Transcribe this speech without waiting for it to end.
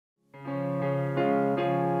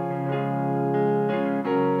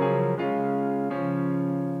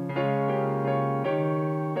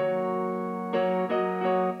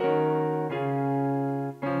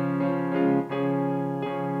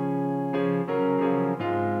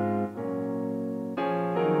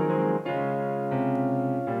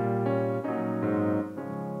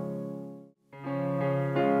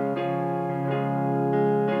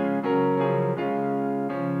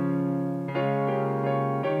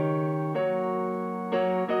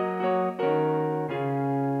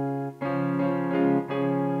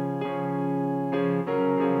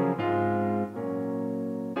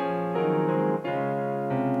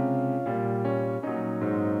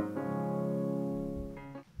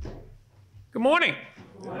Good morning.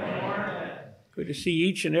 Good morning. Good to see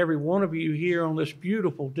each and every one of you here on this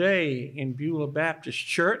beautiful day in Beulah Baptist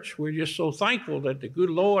Church. We're just so thankful that the good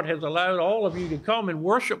Lord has allowed all of you to come and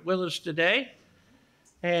worship with us today.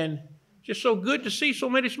 And just so good to see so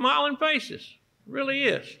many smiling faces. It really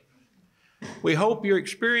is. We hope your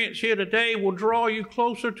experience here today will draw you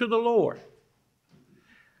closer to the Lord.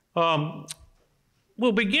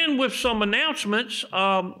 We'll begin with some announcements.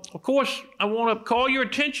 Of course, I want to call your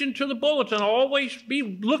attention to the bulletin. I'll always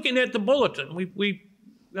be looking at the bulletin. We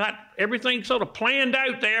got everything sort of planned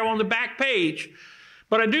out there on the back page.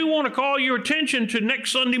 But I do want to call your attention to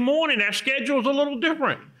next Sunday morning. Our schedule's a little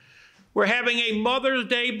different. We're having a Mother's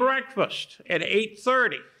Day breakfast at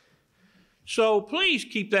 8:30. So please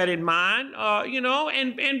keep that in mind,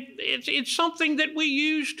 and it's something that we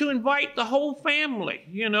use to invite the whole family,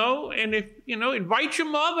 and if, invite your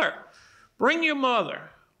mother, bring your mother,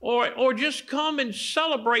 or just come and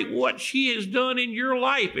celebrate what she has done in your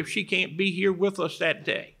life if she can't be here with us that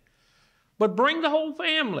day. But bring the whole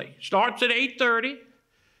family. Starts at 8:30.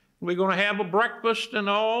 We're going to have a breakfast and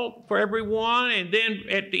all for everyone, and then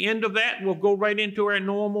at the end of that, we'll go right into our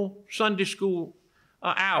normal Sunday school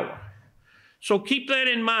hour. So keep that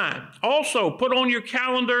in mind. Also, put on your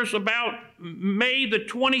calendars about May the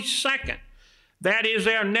 22nd. That is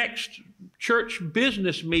our next church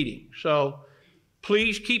business meeting. So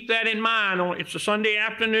please keep that in mind. It's a Sunday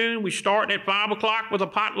afternoon. We start at 5 o'clock with a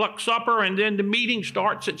potluck supper, and then the meeting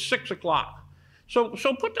starts at 6 o'clock. So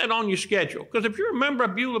put that on your schedule, because if you're a member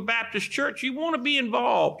of Beulah Baptist Church, you want to be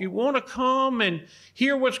involved. You want to come and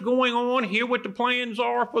hear what's going on, hear what the plans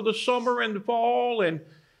are for the summer and the fall, and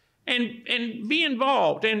be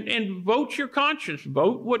involved and vote your conscience.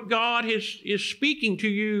 Vote what God is speaking to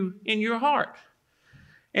you in your heart.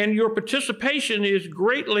 And your participation is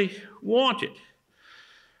greatly wanted.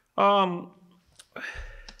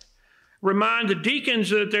 Remind the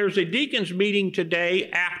deacons that there's a deacons meeting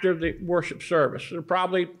today after the worship service. It'll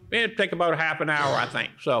take about a half an hour, I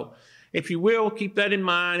think. So if you will, keep that in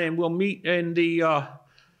mind, and we'll meet in the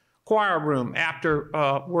choir room after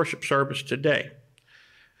worship service today.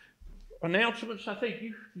 Announcements, I think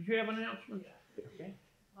did you have announcements? Okay.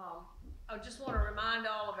 I just want to remind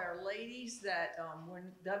all of our ladies that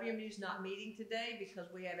WMU's not meeting today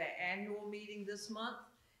because we have an annual meeting this month,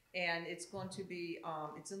 and it's going to be,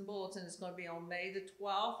 it's in the bulletin, it's going to be on May the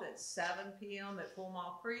 12th at 7 p.m. at Full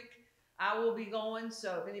Mile Creek. I will be going,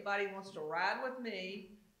 so if anybody wants to ride with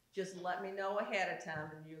me, just let me know ahead of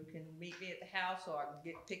time, and you can meet me at the house, or I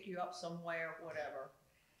can pick you up somewhere, whatever.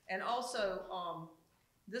 And also,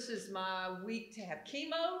 this is my week to have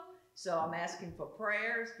chemo, so I'm asking for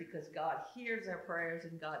prayers because God hears our prayers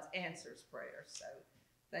and God answers prayers. So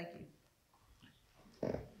thank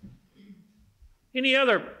you. Any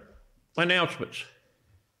other announcements?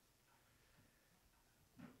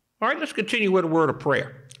 All right, let's continue with a word of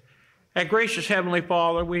prayer. Our gracious Heavenly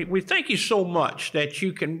Father, we thank you so much that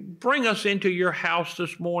you can bring us into your house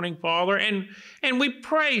this morning, Father, and we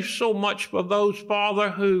pray so much for those,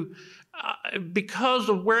 Father, who because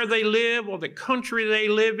of where they live or the country they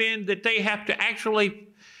live in, that they have to actually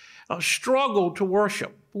struggle to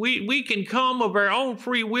worship. We can come of our own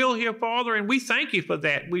free will here, Father, and we thank you for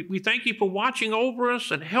that. We thank you for watching over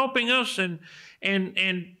us and helping us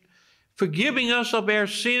and forgiving us of our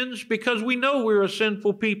sins, because we know we're a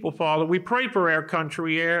sinful people, Father. We pray for our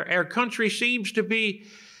country. Our country seems to be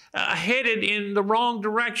headed in the wrong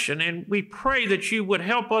direction, and we pray that you would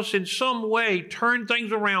help us in some way turn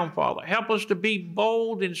things around, Father. Help us to be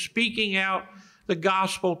bold in speaking out the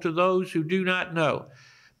gospel to those who do not know.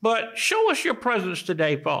 But show us your presence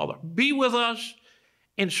today, Father. Be with us,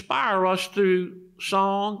 inspire us through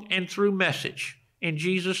song and through message. In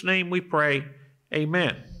Jesus' name we pray,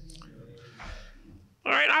 amen.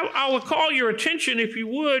 All right, I will call your attention, if you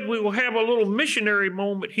would. We will have a little missionary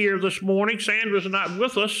moment here this morning. Sandra's not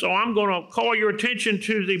with us, so I'm going to call your attention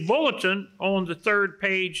to the bulletin on the third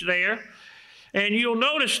page there. And you'll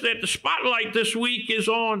notice that the spotlight this week is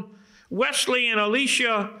on Wesley and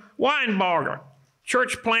Alicia Weinbarger,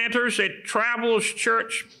 church planters at Travelers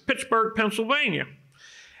Church, Pittsburgh, Pennsylvania.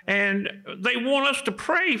 And they want us to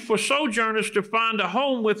pray for sojourners to find a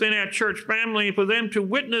home within our church family and for them to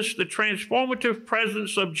witness the transformative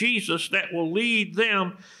presence of Jesus that will lead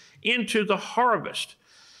them into the harvest.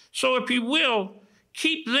 So if you will,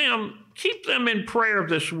 keep them in prayer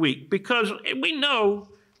this week, because we know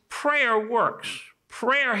prayer works.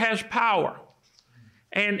 Prayer has power.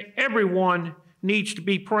 And everyone needs to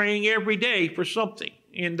be praying every day for something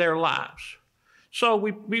in their lives. So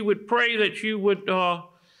we would pray that you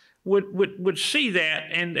would see that,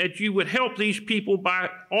 and that you would help these people by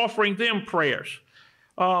offering them prayers.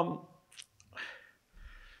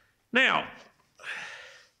 Now,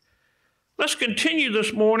 let's continue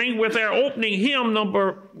this morning with our opening hymn,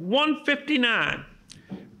 number 159.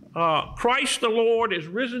 Christ the Lord is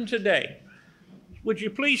risen today. Would you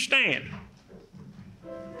please stand?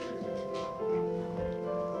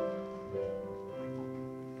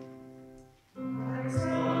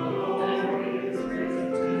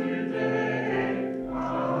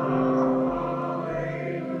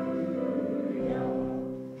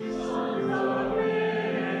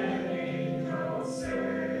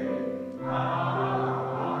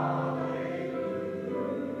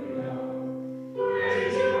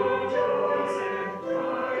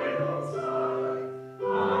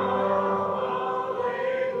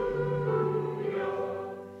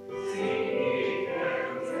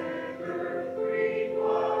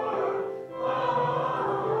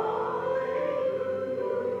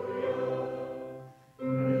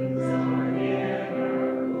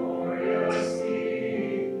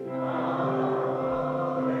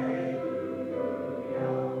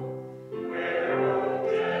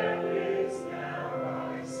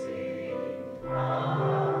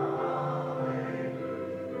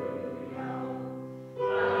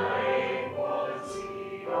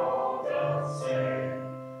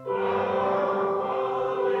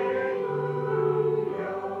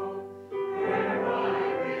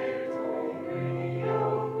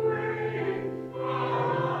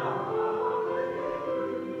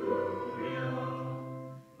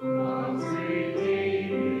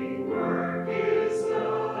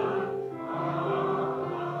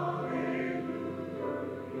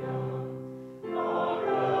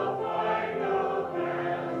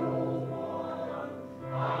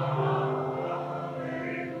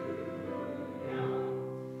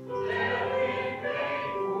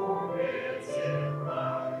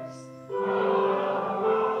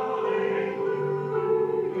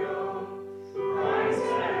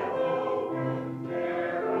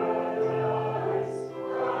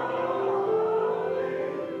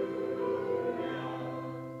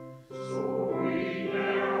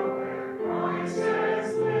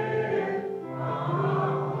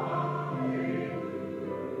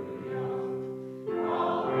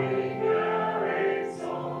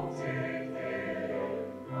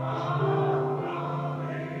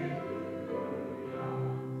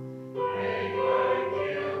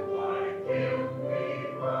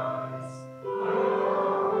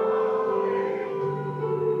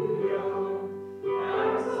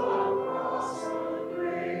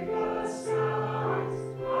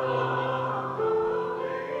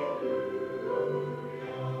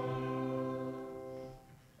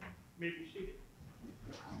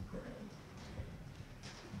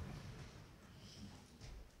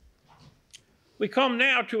 We come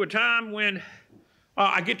now to a time when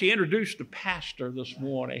I get to introduce the pastor this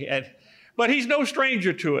morning, but he's no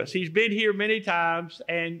stranger to us. He's been here many times,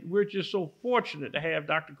 and we're just so fortunate to have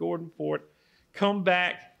Dr. Gordon Fort come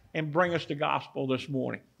back and bring us the gospel this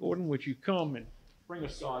morning. Gordon, would you come and bring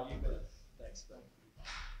us God? Thanks, Bill.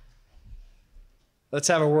 Let's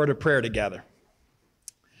have a word of prayer together.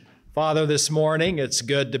 Father, this morning, it's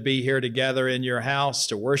good to be here together in your house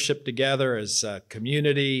to worship together as a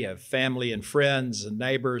community of family and friends and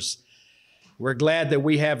neighbors. We're glad that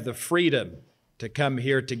we have the freedom to come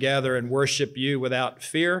here together and worship you without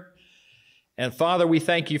fear. And Father, we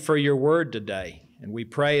thank you for your word today, and we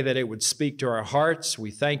pray that it would speak to our hearts. We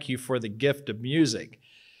thank you for the gift of music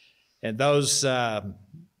and those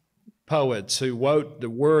poets who wrote the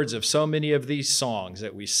words of so many of these songs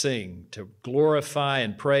that we sing to glorify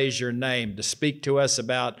and praise your name, to speak to us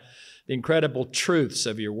about the incredible truths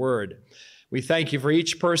of your word. We thank you for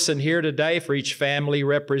each person here today, for each family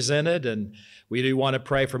represented, and we do want to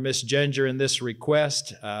pray for Miss Ginger in this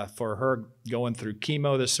request, for her going through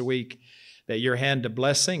chemo this week, that your hand of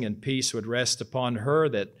blessing and peace would rest upon her,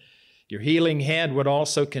 that your healing hand would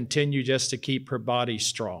also continue just to keep her body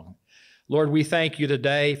strong. Lord, we thank you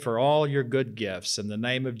today for all your good gifts. In the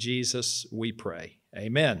name of Jesus, we pray.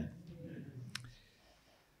 Amen.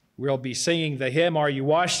 We'll be singing the hymn, Are You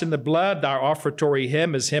Washed in the Blood? Our offertory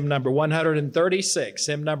hymn is hymn number 136.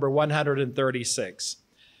 Hymn number 136.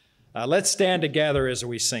 Let's stand together as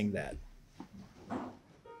we sing that.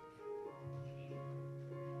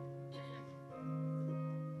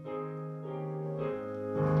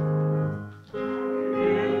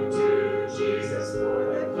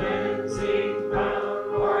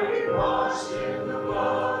 Are you washed in the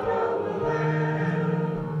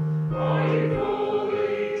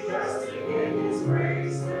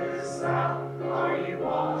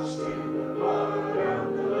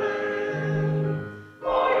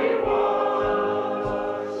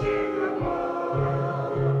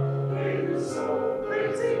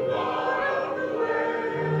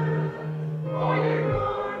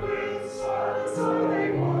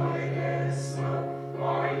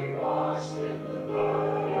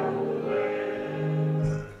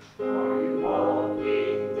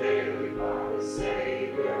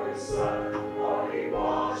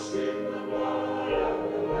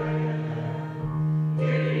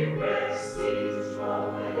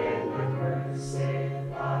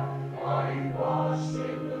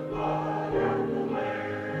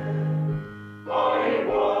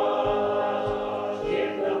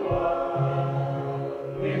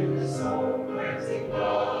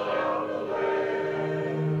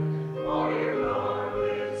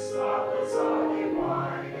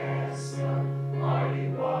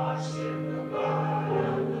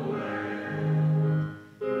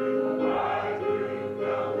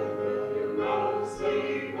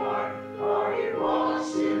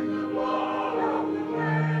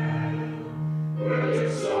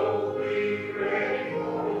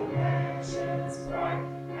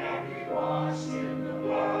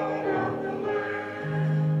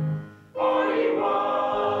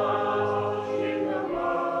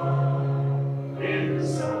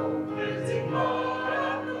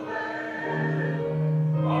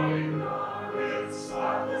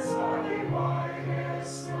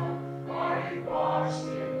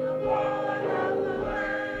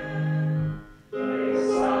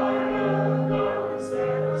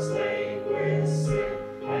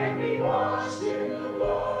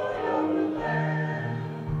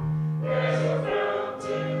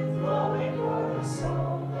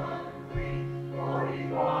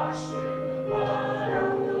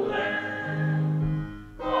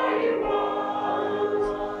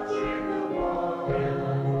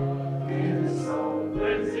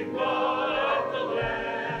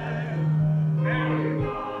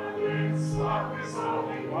darkness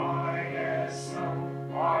only white as snow.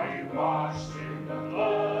 Are you washed in the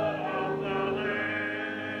blood of the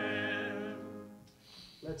Lamb?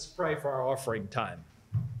 Let's pray for our offering time.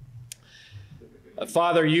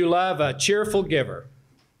 Father, you love a cheerful giver.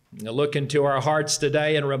 Look into our hearts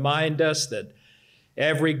today and remind us that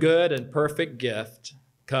every good and perfect gift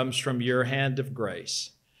comes from your hand of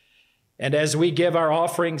grace. And as we give our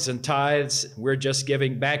offerings and tithes, we're just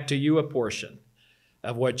giving back to you a portion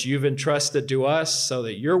of what you've entrusted to us so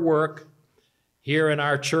that your work here in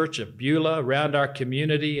our church of Beulah, around our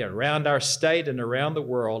community, around our state, and around the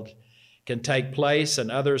world can take place and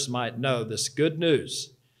others might know this good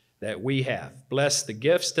news that we have. Bless the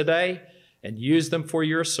gifts today and use them for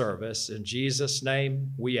your service. In Jesus'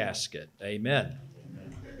 name we ask it. Amen.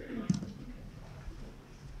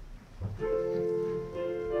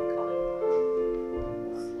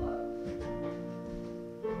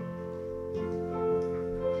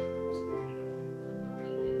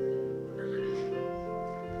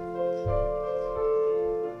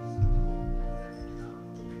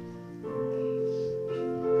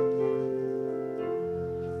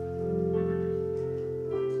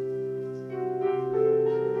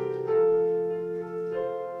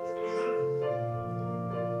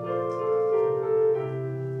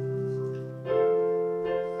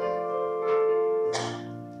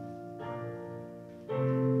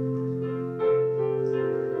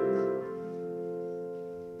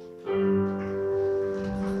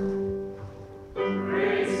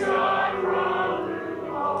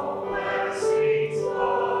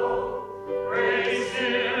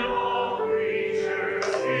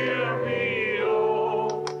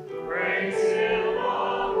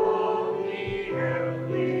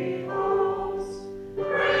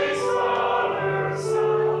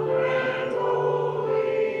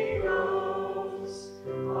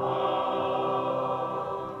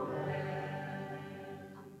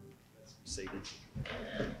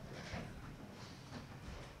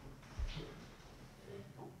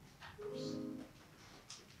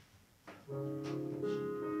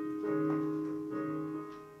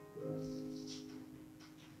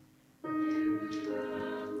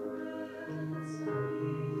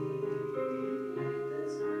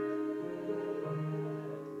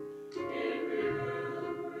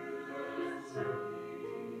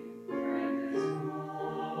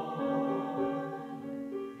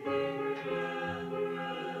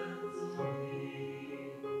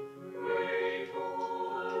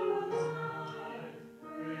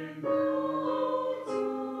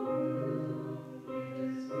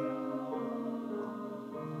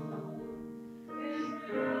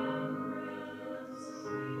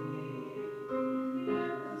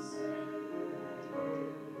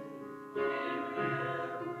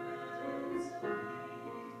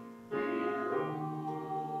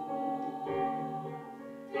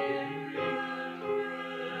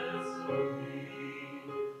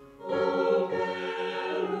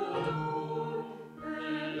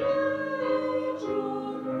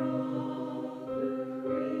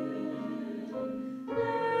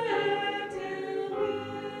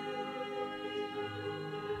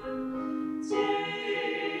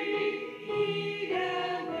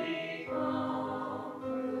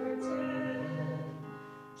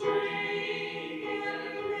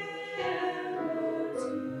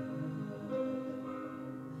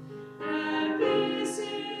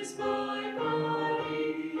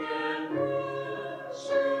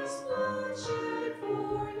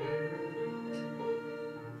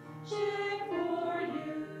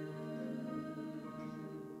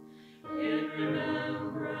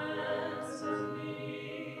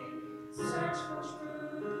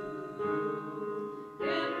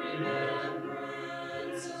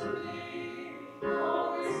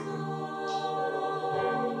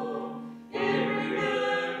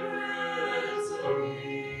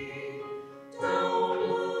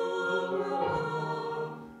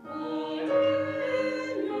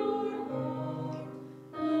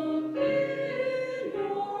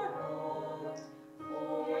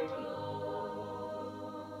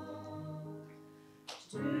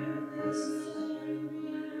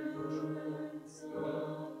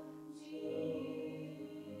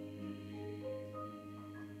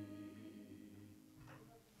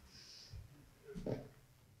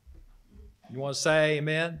 You want to say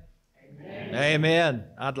amen? Amen. Amen.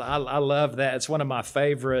 I love that. It's one of my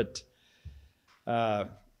favorite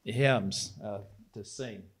hymns to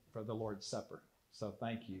sing for the Lord's Supper. So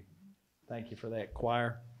thank you. Thank you for that,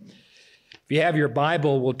 choir. If you have your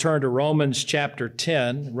Bible, we'll turn to Romans chapter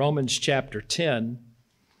 10. Romans chapter 10.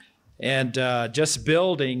 And just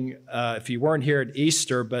building, if you weren't here at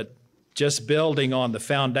Easter, but just building on the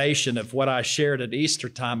foundation of what I shared at Easter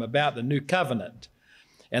time about the new covenant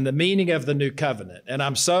and the meaning of the new covenant. And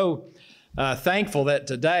I'm so thankful that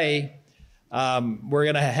today we're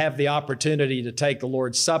going to have the opportunity to take the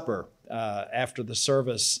Lord's Supper after the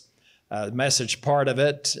service, message part of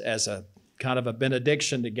it as a kind of a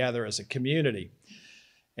benediction together as a community.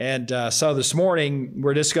 And so this morning,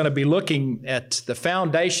 we're just going to be looking at the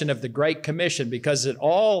foundation of the Great Commission, because it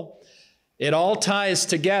all ties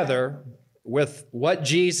together with what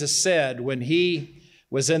Jesus said when he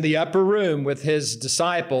was in the upper room with his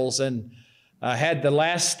disciples and had the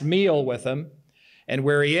last meal with them, and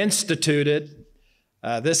where he instituted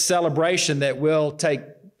this celebration that will take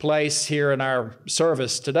place here in our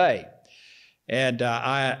service today. And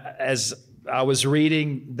as I was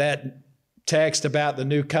reading that text about the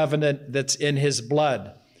new covenant that's in his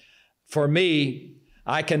blood, for me,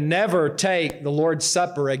 I can never take the Lord's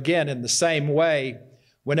Supper again in the same way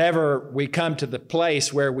whenever we come to the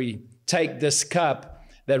place where we take this cup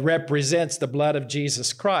that represents the blood of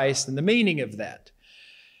Jesus Christ and the meaning of that.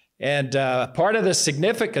 And part of the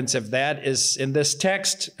significance of that is in this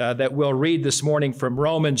text that we'll read this morning from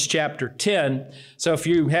Romans chapter 10. So if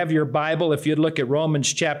you have your Bible, if you'd look at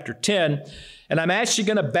Romans chapter 10, and I'm actually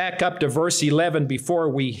going to back up to verse 11 before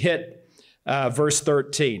we hit verse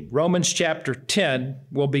 13. Romans chapter 10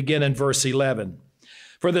 will begin in verse 11.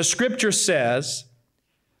 For the scripture says,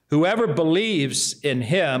 whoever believes in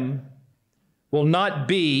him will not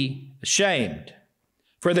be ashamed.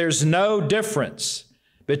 For there's no difference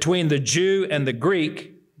between the Jew and the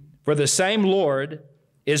Greek, for the same Lord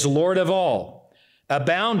is Lord of all,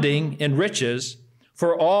 abounding in riches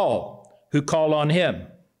for all who call on him.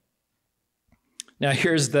 Now,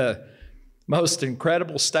 here's the most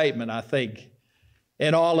incredible statement, I think,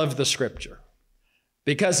 in all of the scripture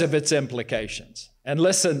because of its implications. And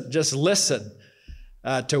just listen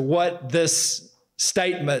to what this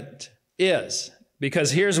statement is,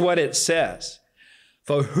 because here's what it says.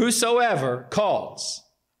 For whosoever calls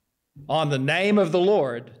on the name of the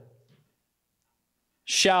Lord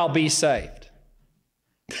shall be saved.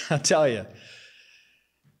 I tell you,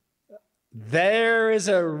 there is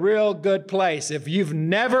a real good place. If you've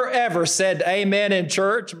never, ever said amen in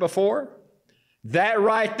church before, that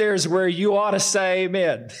right there is where you ought to say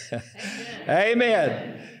amen. Amen.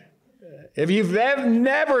 Amen. If you've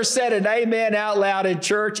never said an amen out loud in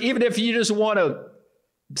church, even if you just want to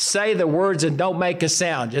say the words and don't make a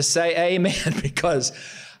sound, just say amen, because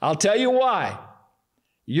I'll tell you why.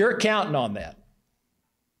 You're counting on that.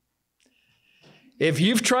 If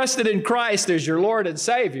you've trusted in Christ as your Lord and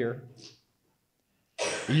Savior,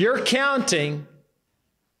 you're counting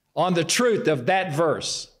on the truth of that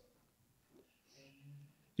verse.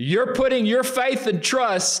 You're putting your faith and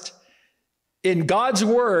trust in God's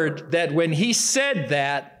word that when he said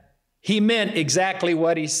that, he meant exactly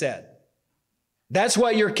what he said. That's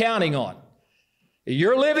what you're counting on.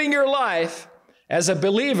 You're living your life as a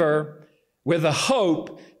believer with a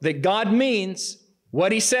hope that God means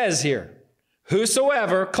what he says here.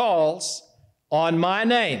 Whosoever calls on my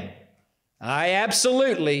name, I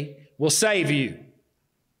absolutely will save you.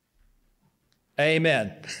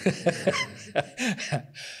 Amen.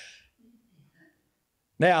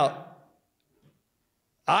 Now,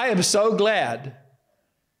 I am so glad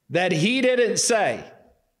that he didn't say,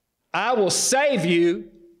 I will save you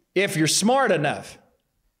if you're smart enough.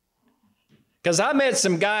 Because I met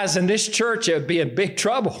some guys in this church that would be in big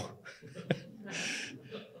trouble.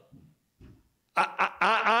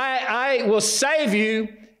 I will save you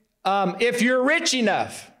if you're rich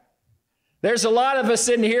enough. There's a lot of us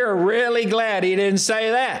in here really glad he didn't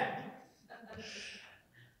say that.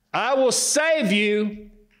 I will save you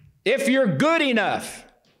if you're good enough.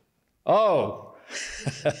 Oh.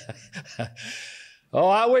 Oh,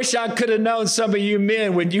 I wish I could have known some of you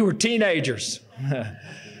men when you were teenagers.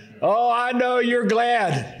 Oh, I know you're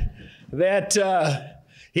glad that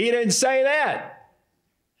he didn't say that.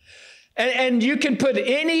 And you can put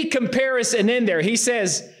any comparison in there. He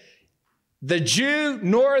says, the Jew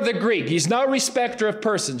nor the Greek. He's no respecter of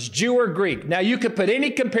persons, Jew or Greek. Now, you could put any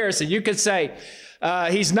comparison. You could say,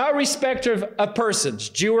 he's no respecter of persons,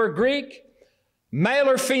 Jew or Greek, male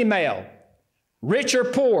or female, rich or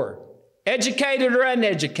poor, educated or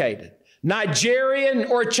uneducated, Nigerian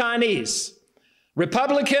or Chinese,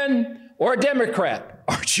 Republican or Democrat.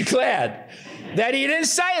 Aren't you glad that he didn't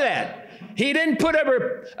say that? He didn't put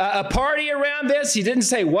a party around this. He didn't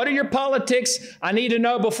say, what are your politics? I need to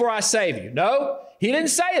know before I save you. No, he didn't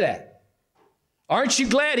say that. Aren't you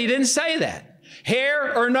glad he didn't say that?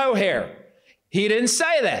 Hair or no hair? He didn't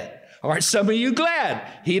say that. Aren't some of you glad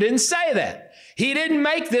he didn't say that? He didn't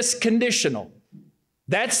make this conditional.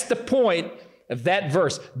 That's the point of that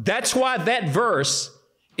verse. That's why that verse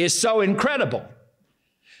is so incredible.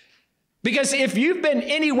 Because if you've been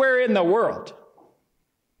anywhere in the world,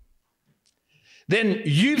 then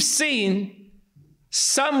you've seen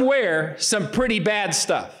somewhere some pretty bad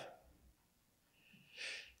stuff.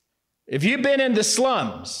 If you've been in the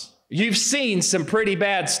slums, you've seen some pretty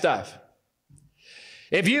bad stuff.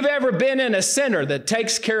 If you've ever been in a center that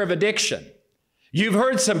takes care of addiction, you've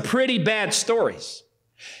heard some pretty bad stories.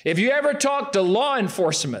 If you ever talk to law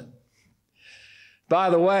enforcement, by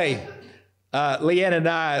the way, Leanne and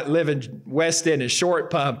I live in West End at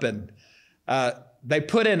Short Pump, and they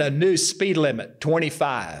put in a new speed limit,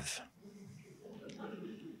 25.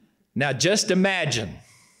 Now just imagine,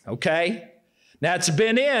 okay? Now it's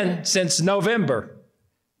been in since November.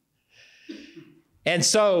 And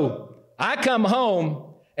so I come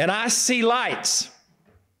home and I see lights,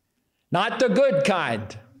 not the good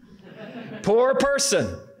kind, poor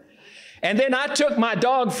person. And then I took my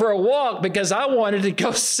dog for a walk because I wanted to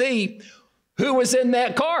go see who was in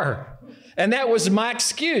that car. And that was my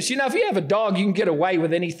excuse. You know, if you have a dog, you can get away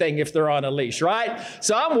with anything if they're on a leash, right?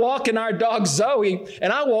 So I'm walking our dog Zoe,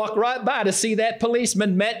 and I walk right by to see that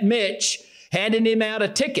policeman met Mitch, handing him out a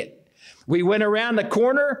ticket. We went around the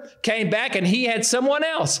corner, came back, and he had someone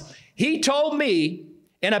else. He told me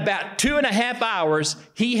in about 2.5 hours,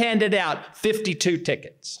 he handed out 52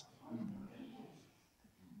 tickets.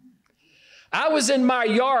 I was in my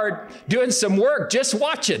yard doing some work, just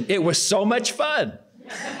watching. It was so much fun.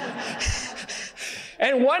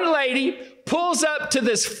 And one lady pulls up to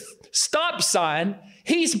this stop sign.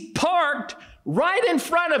 He's parked right in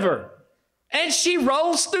front of her, and she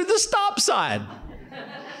rolls through the stop sign.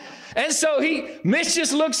 And so Mitch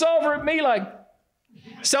just looks over at me like,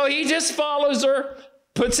 so he just follows her,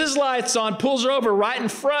 puts his lights on, pulls her over right in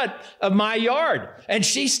front of my yard. And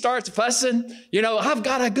she starts fussing, you know, I've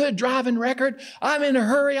got a good driving record. I'm in a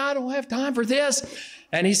hurry. I don't have time for this.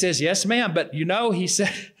 And he says, yes, ma'am. But you know, he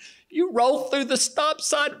said, you rolled through the stop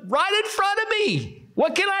sign right in front of me.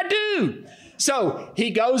 What can I do? So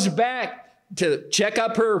he goes back to check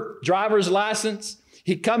up her driver's license.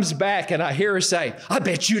 He comes back and I hear her say, I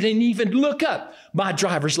bet you didn't even look up my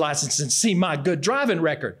driver's license and see my good driving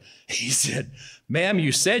record. He said, ma'am,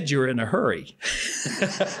 you said you were in a hurry.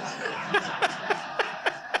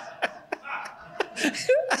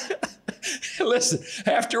 Listen,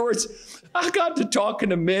 afterwards, I got to talking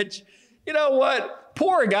to Mitch. You know what?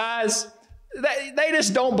 Poor guys, they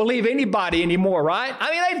just don't believe anybody anymore, right?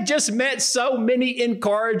 I mean, they've just met so many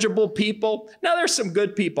incorrigible people. Now, there's some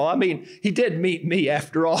good people. I mean, he did meet me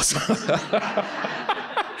after all. So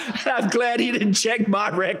I'm glad he didn't check my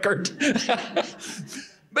record.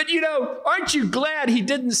 But, you know, aren't you glad he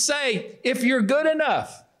didn't say, if you're good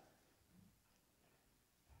enough,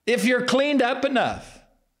 if you're cleaned up enough?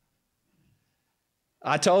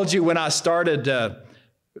 I told you when I started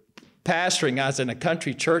pastoring, I was in a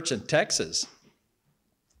country church in Texas.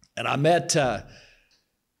 And I met,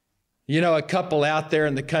 you know, a couple out there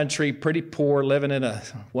in the country, pretty poor, living in a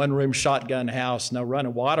one-room shotgun house, no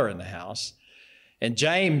running water in the house. And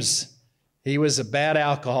James, he was a bad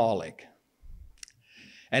alcoholic.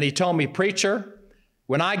 And he told me, preacher,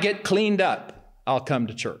 when I get cleaned up, I'll come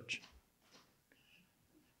to church.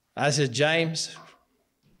 I said, James,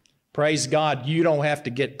 praise God, you don't have to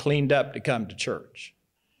get cleaned up to come to church.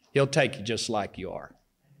 He'll take you just like you are.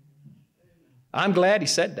 I'm glad he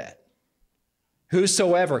said that.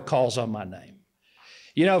 Whosoever calls on my name.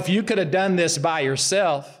 You know, if you could have done this by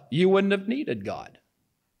yourself, you wouldn't have needed God.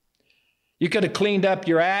 You could have cleaned up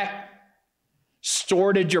your act,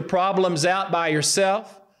 sorted your problems out by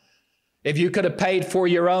yourself. If you could have paid for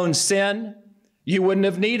your own sin, you wouldn't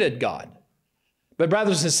have needed God. But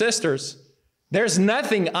brothers and sisters, there's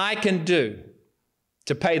nothing I can do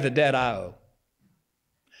to pay the debt I owe.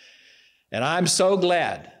 And I'm so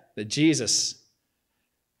glad that Jesus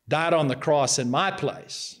died on the cross in my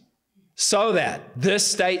place so that this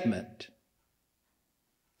statement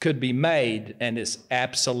could be made and is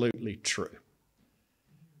absolutely true.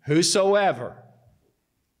 Whosoever,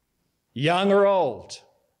 young or old,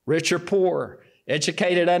 rich or poor,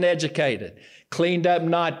 educated, uneducated, cleaned up,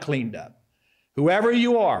 not cleaned up, whoever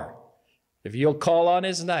you are, if you'll call on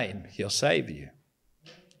his name, he'll save you.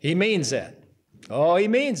 He means that. Oh, he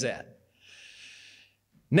means that.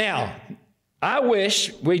 Now, I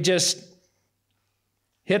wish we just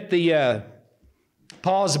hit the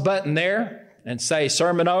pause button there and say,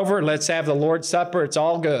 sermon over, let's have the Lord's Supper, it's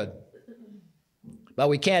all good. But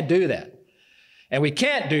we can't do that. And we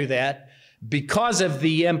can't do that because of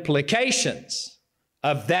the implications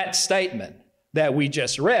of that statement that we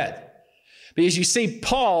just read. Because you see,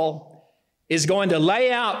 Paul is going to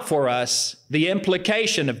lay out for us the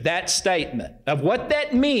implication of that statement, of what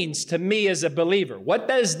that means to me as a believer. What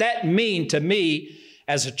does that mean to me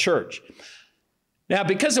as a church? Now,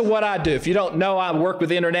 because of what I do, if you don't know, I work with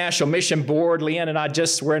the International Mission Board. Leanne and I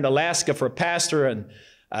just were in Alaska for a pastor and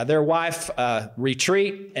their wife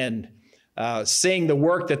retreat, and seeing the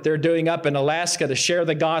work that they're doing up in Alaska to share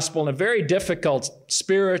the gospel in a very difficult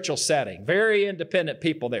spiritual setting. Very independent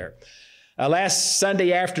people there. Last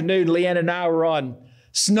Sunday afternoon, Leanne and I were on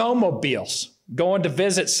snowmobiles going to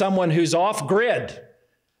visit someone who's off-grid,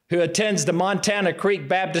 who attends the Montana Creek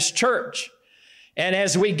Baptist Church. And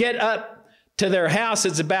as we get up to their house,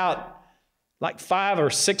 it's about like 5 or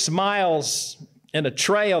 6 miles in a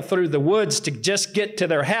trail through the woods to just get to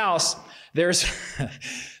their house. There's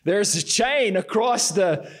a chain across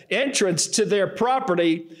the entrance to their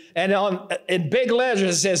property, and in big letters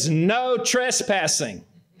it says, "No trespassing."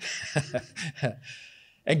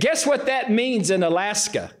 And guess what that means in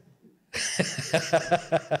Alaska?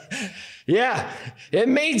 Yeah, it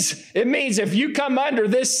means if you come under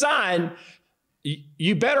this sign,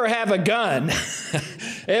 you better have a gun.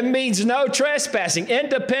 It means no trespassing.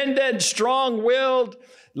 Independent, strong-willed,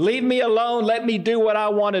 leave me alone, let me do what I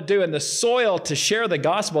want to do. And the soil to share the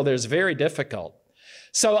gospel there is very difficult.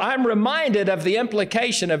 So I'm reminded of the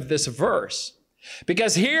implication of this verse.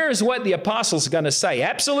 Because here's what the apostle's going to say.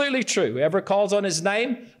 Absolutely true. Whoever calls on his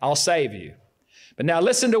name, I'll save you. But now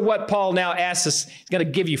listen to what Paul now asks us. He's going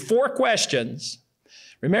to give you 4 questions.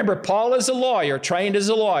 Remember, Paul is a lawyer, trained as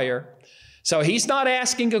a lawyer. So he's not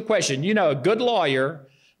asking a question. You know, a good lawyer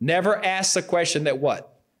never asks a question that what?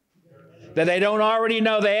 That they don't already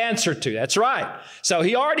know the answer to. That's right. So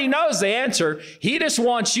he already knows the answer. He just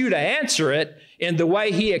wants you to answer it in the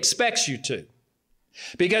way he expects you to.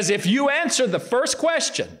 Because if you answer the first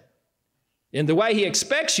question in the way he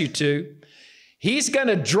expects you to, he's going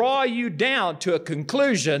to draw you down to a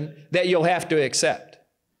conclusion that you'll have to accept.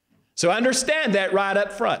 So understand that right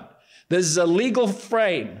up front. This is a legal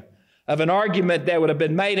frame of an argument that would have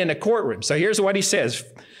been made in a courtroom. So here's what he says.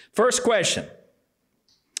 First question.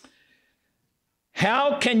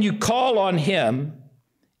 How can you call on him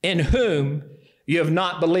in whom you have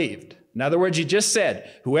not believed? In other words, you just said,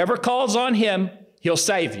 whoever calls on him, he'll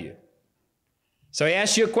save you. So he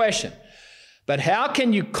asks you a question. But how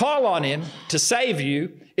can you call on him to save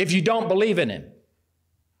you if you don't believe in him?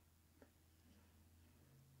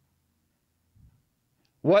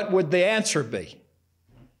 What would the answer be?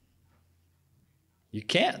 You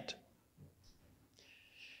can't.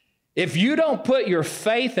 If you don't put your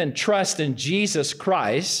faith and trust in Jesus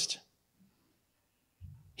Christ,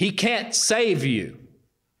 he can't save you.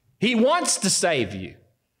 He wants to save you.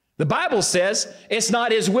 The Bible says it's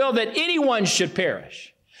not his will that anyone should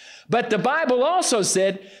perish. But the Bible also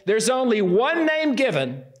said there's only one name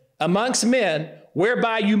given amongst men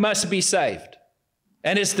whereby you must be saved.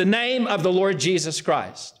 And it's the name of the Lord Jesus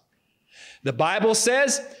Christ. The Bible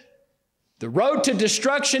says the road to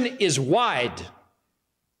destruction is wide.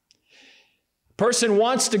 Person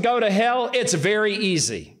wants to go to hell, it's very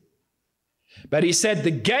easy. But he said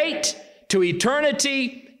the gate to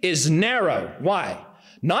eternity is narrow. Why?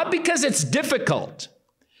 Not because it's difficult,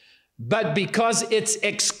 but because it's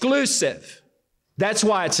exclusive. That's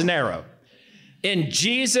why it's narrow. In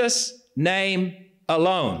Jesus' name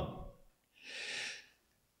alone.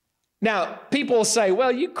 Now, people will say,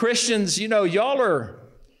 well, you Christians, you know, y'all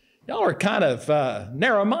are kind of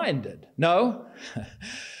narrow-minded. No,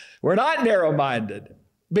 we're not narrow-minded.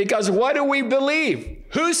 Because what do we believe?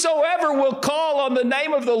 Whosoever will call on the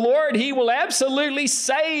name of the Lord, he will absolutely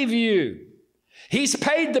save you. He's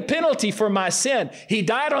paid the penalty for my sin. He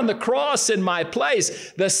died on the cross in my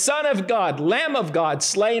place. The Son of God, Lamb of God,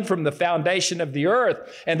 slain from the foundation of the earth.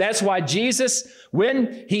 And that's why Jesus,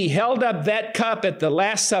 when he held up that cup at the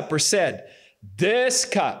Last Supper, said, this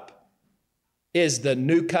cup is the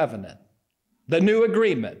new covenant, the new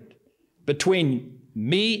agreement between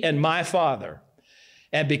me and my Father.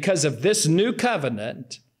 And because of this new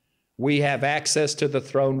covenant, we have access to the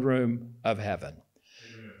throne room of heaven.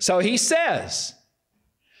 Amen. So he says,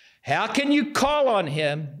 how can you call on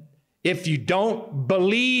him if you don't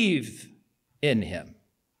believe in him?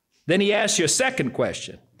 Then he asks you a second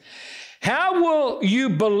question. How will you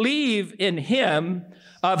believe in him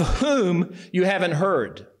of whom you haven't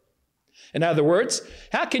heard? In other words,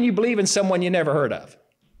 how can you believe in someone you never heard of?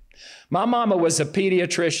 My mama was a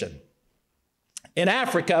pediatrician in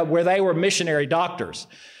Africa where they were missionary doctors.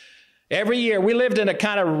 Every year, we lived in a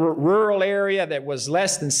kind of rural area that was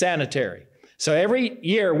less than sanitary. So every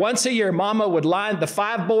year, once a year, Mama would line the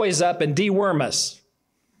 5 boys up and deworm us.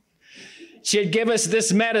 She'd give us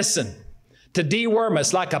this medicine to deworm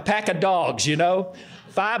us like a pack of dogs, you know.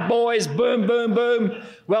 5 boys, boom, boom, boom.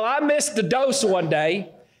 Well, I missed the dose one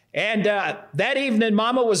day. And that evening,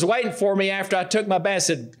 Mama was waiting for me after I took my bath.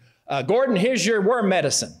 Said, Gordon, here's your worm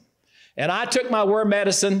medicine. And I took my worm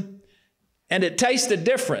medicine, and it tasted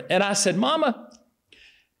different. And I said, Mama,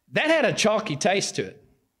 that had a chalky taste to it.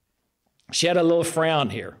 She had a little frown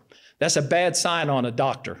here. That's a bad sign on a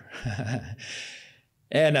doctor.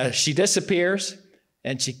 And she disappears,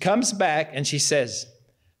 and she comes back, and she says,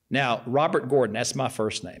 now, Robert Gordon, that's my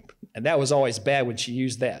first name. And that was always bad when she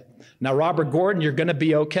used that. Now, Robert Gordon, you're going to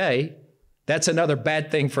be okay. That's another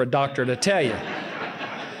bad thing for a doctor to tell you.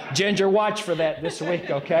 Ginger, watch for that this week,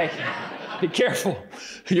 okay? Be careful.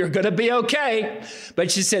 You're going to be okay.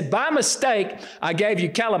 But she said, by mistake, I gave you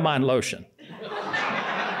calamine lotion.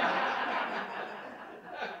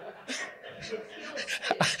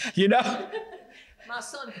 You know? My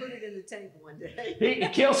son put it in the tank one day. He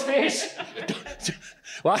kills fish?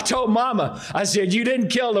 Well, I told Mama, I said, you didn't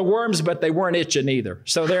kill the worms, but they weren't itching either.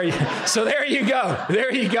 So there you go.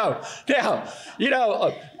 There you go. Now, you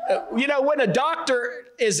know, when a doctor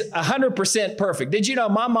is 100% perfect, did you know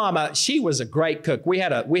my mama, she was a great cook. We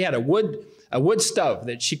had a wood stove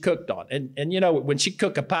that she cooked on. And you know, when she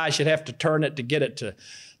cooked a pie, she'd have to turn it to get it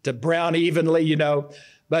to brown evenly, you know.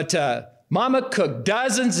 But Mama cooked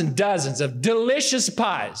dozens and dozens of delicious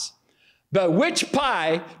pies. But which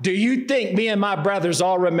pie do you think me and my brothers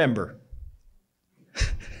all remember?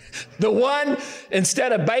 The one,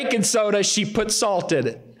 instead of baking soda, she put salt in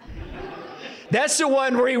it. That's the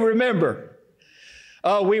one we remember.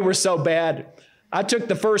 Oh, we were so bad. I took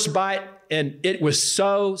the first bite, and it was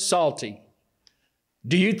so salty.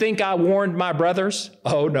 Do you think I warned my brothers?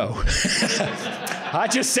 Oh, no. I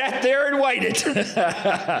just sat there and waited.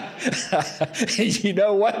 You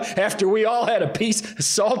know what? After we all had a piece of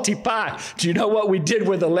salty pie, do you know what we did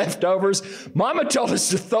with the leftovers? Mama told us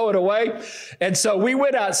to throw it away. And so we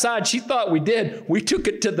went outside. She thought we did. We took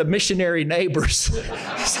it to the missionary neighbors.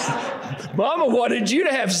 Mama wanted you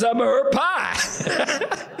to have some of her pie.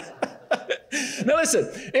 Now listen,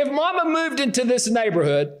 if Mama moved into this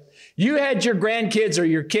neighborhood, you had your grandkids or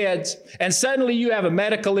your kids, and suddenly you have a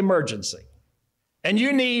medical emergency. And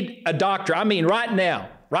you need a doctor, I mean right now.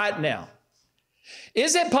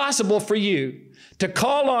 Is it possible for you to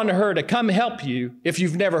call on her to come help you if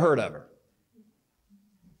you've never heard of her?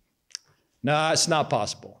 No, it's not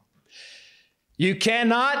possible. You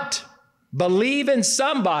cannot believe in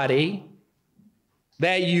somebody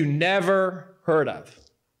that you never heard of.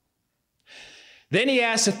 Then he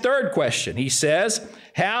asks a third question. He says,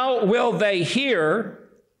 how will they hear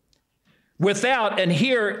without, and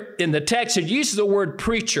here in the text, it uses the word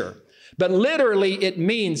preacher, but literally it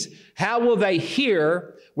means, how will they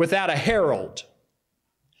hear without a herald?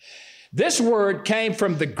 This word came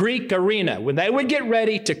from the Greek arena. When they would get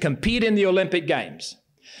ready to compete in the Olympic Games,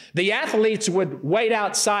 the athletes would wait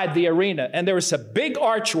outside the arena, and there was a big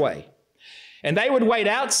archway, and they would wait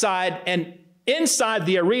outside, and inside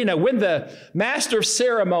the arena, when the master of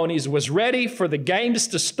ceremonies was ready for the games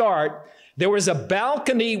to start, there was a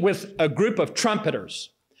balcony with a group of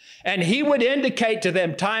trumpeters, and he would indicate to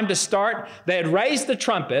them time to start. They'd raise the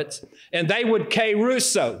trumpets, and they would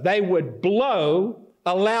kerusso. They would blow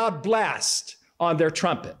a loud blast on their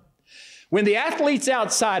trumpet. When the athletes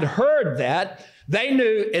outside heard that, they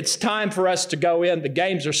knew it's time for us to go in. The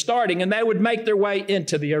games are starting, and they would make their way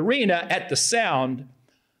into the arena at the sound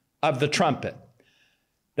of the trumpet.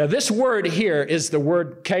 Now, this word here is the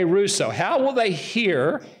word kerusso. How will they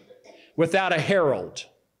hear without a herald,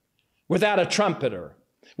 without a trumpeter,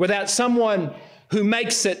 without someone who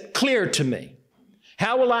makes it clear to me?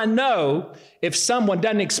 How will I know if someone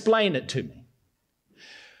doesn't explain it to me?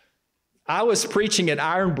 I was preaching at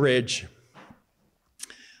Iron Bridge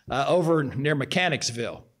over near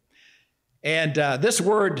Mechanicsville. And this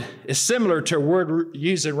word is similar to a word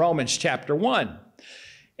used in Romans chapter 1.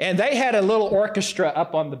 And they had a little orchestra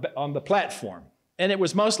up on the platform. And it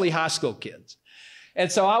was mostly high school kids. And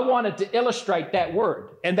so I wanted to illustrate that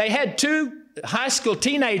word. And they had 2 high school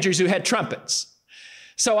teenagers who had trumpets.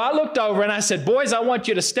 So I looked over and I said, boys, I want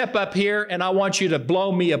you to step up here and I want you to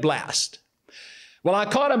blow me a blast. Well, I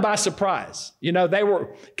caught them by surprise. You know, they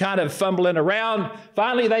were kind of fumbling around.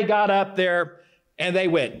 Finally, they got up there and they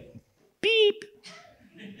went, beep.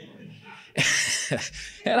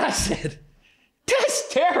 And I said,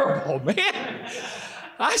 that's terrible, man.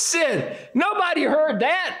 I said, nobody heard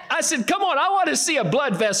that. I said, come on, I want to see a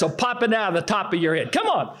blood vessel popping out of the top of your head. Come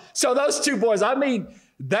on. So those 2 boys, I mean,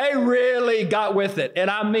 they really got with it.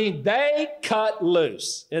 And I mean, they cut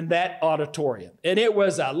loose in that auditorium. And it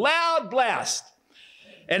was a loud blast.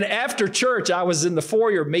 And after church, I was in the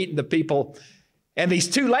foyer meeting the people, and these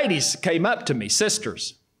two ladies came up to me,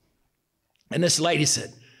 sisters. And this lady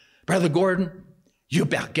said, Brother Gordon, you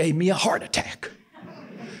about gave me a heart attack.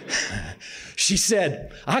 She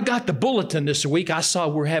said, I got the bulletin this week. I saw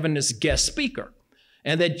we're having this guest speaker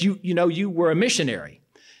and that you were a missionary.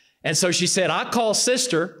 And so she said, I called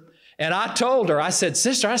sister and I told her, I said,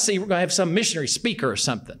 sister, I see we're going to have some missionary speaker or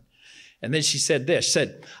something. And then she said this, she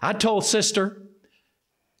said, I told sister,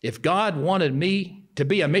 if God wanted me to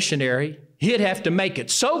be a missionary, he'd have to make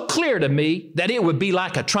it so clear to me that it would be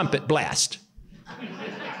like a trumpet blast.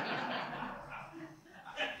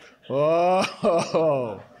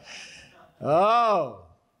 Oh,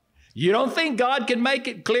 you don't think God can make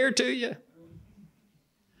it clear to you?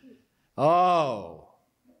 Oh,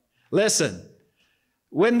 listen,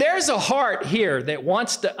 when there's a heart here that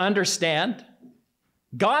wants to understand,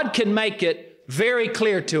 God can make it very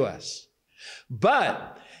clear to us.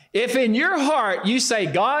 But if in your heart you say,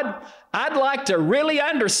 God, I'd like to really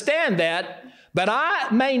understand that, but I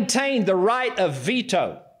maintain the right of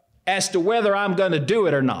veto as to whether I'm going to do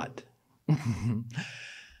it or not.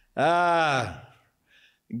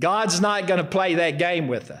 God's not going to play that game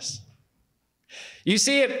with us. You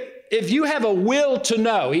see, if you have a will to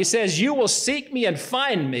know, he says, you will seek me and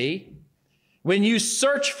find me when you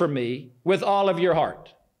search for me with all of your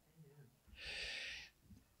heart.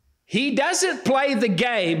 He doesn't play the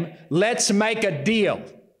game, let's make a deal.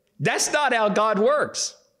 That's not how God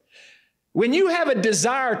works. When you have a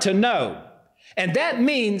desire to know, and that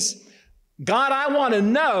means, God, I want to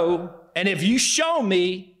know, and if you show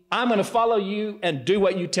me, I'm going to follow you and do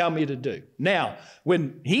what you tell me to do. Now,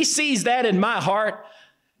 when he sees that in my heart,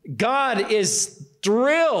 God is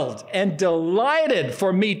thrilled and delighted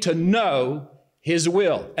for me to know his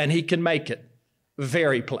will, and he can make it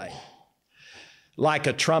very plain, like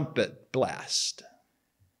a trumpet blast.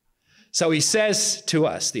 So he says to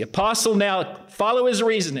us, the apostle, now follow his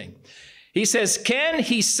reasoning. He says, can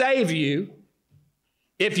he save you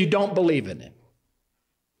if you don't believe in him?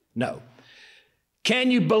 No.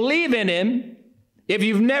 Can you believe in him if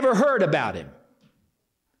you've never heard about him?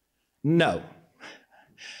 No.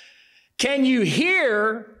 Can you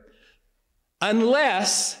hear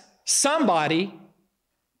unless somebody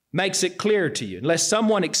makes it clear to you, unless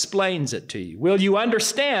someone explains it to you? Will you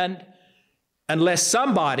understand unless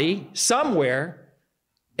somebody somewhere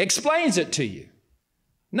explains it to you?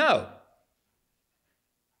 No.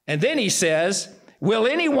 And then he says, will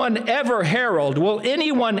anyone ever herald, will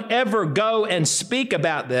anyone ever go and speak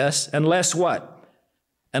about this unless what?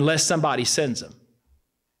 Unless somebody sends them.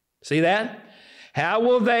 See that? How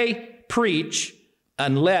will they preach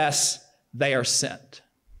unless they are sent?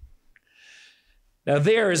 Now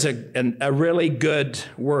there is a really good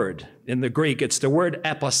word in the Greek. It's the word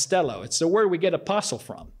apostello. It's the word we get apostle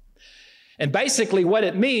from. And basically what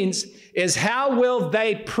it means is how will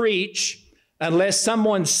they preach unless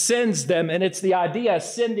someone sends them, and it's the idea of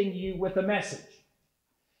sending you with a message.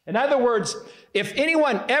 In other words, if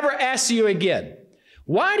anyone ever asks you again,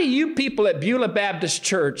 why do you people at Beulah Baptist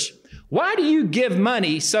Church, why do you give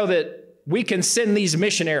money so that we can send these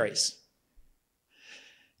missionaries?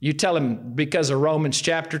 You tell them because of Romans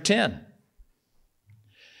chapter 10.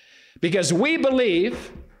 Because we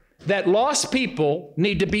believe that lost people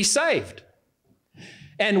need to be saved.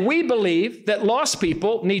 And we believe that lost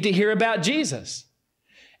people need to hear about Jesus.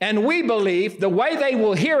 And we believe the way they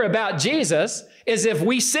will hear about Jesus is if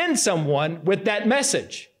we send someone with that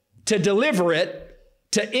message to deliver it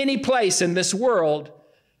to any place in this world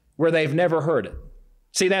where they've never heard it.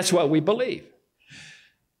 See, that's what we believe.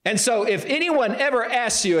 And so if anyone ever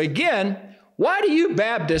asks you again, why do you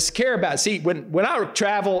Baptists care about? See, when I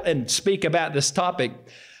travel and speak about this topic,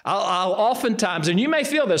 I'll oftentimes, and you may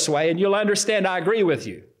feel this way, and you'll understand I agree with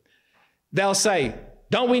you. They'll say,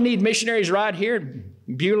 don't we need missionaries right here in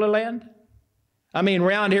Beulah land? I mean,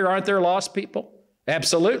 around here, aren't there lost people?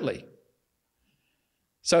 Absolutely.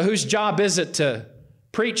 So whose job is it to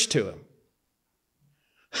preach to them?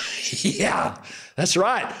 Yeah, that's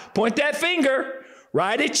right. Point that finger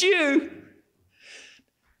right at you.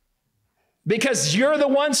 Because you're the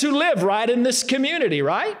ones who live right in this community,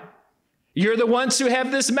 right? You're the ones who have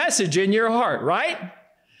this message in your heart, right?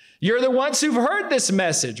 You're the ones who've heard this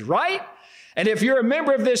message, right? And if you're a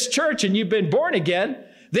member of this church and you've been born again,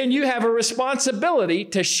 then you have a responsibility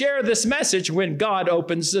to share this message when God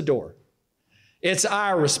opens the door. It's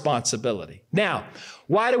our responsibility. Now,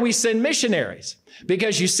 why do we send missionaries?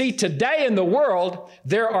 Because you see, today in the world,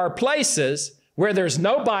 there are places where there's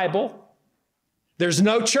no Bible, there's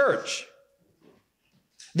no church.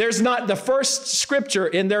 There's not the first scripture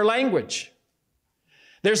in their language.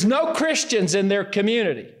 There's no Christians in their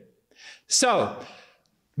community. So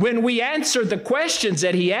when we answered the questions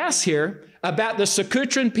that he asked here about the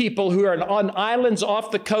Sakutran people who are on islands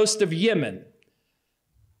off the coast of Yemen,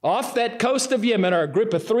 off that coast of Yemen are a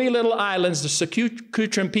group of 3 little islands. The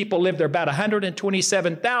Sakutran people live there, about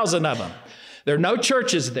 127,000 of them. There are no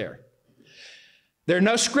churches there. There are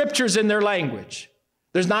no scriptures in their language.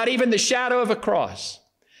 There's not even the shadow of a cross.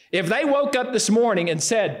 If they woke up this morning and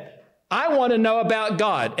said, I want to know about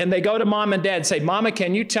God, and they go to mom and dad and say, Mama,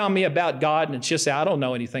 can you tell me about God? And she'll say, I don't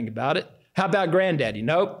know anything about it. How about granddaddy?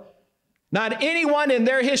 Nope. Not anyone in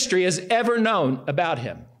their history has ever known about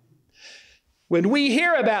him. When we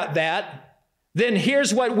hear about that, then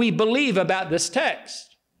here's what we believe about this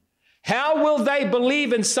text. How will they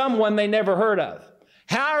believe in someone they never heard of?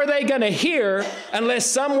 How are they going to hear unless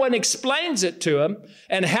someone explains it to them?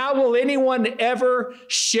 And how will anyone ever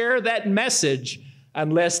share that message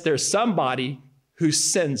unless there's somebody who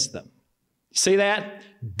sends them? See that?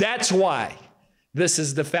 That's why this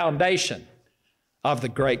is the foundation of the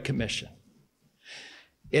Great Commission.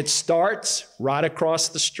 It starts right across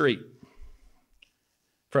the street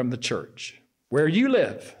from the church, where you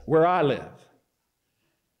live, where I live.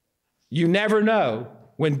 You never know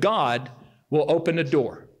when God will open a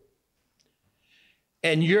door.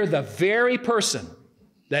 And you're the very person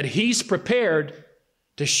that he's prepared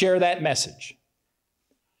to share that message.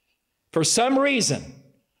 For some reason,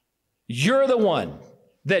 you're the one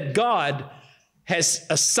that God has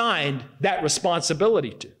assigned that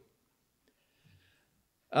responsibility to.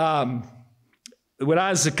 When I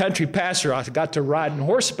was a country pastor, I got to ride on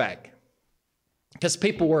horseback because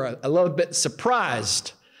people were a little bit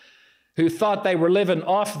surprised who thought they were living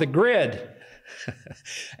off the grid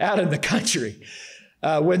out in the country.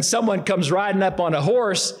 When someone comes riding up on a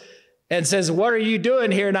horse and says, what are you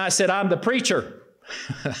doing here? And I said, I'm the preacher.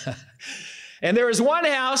 And there was one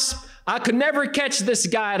house, I could never catch this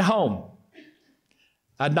guy at home.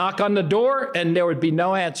 I'd knock on the door and there would be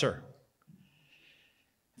no answer.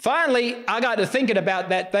 Finally, I got to thinking about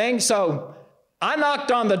that thing, so I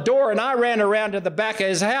knocked on the door and I ran around to the back of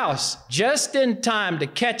his house just in time to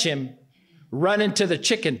catch him running to the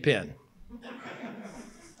chicken pen.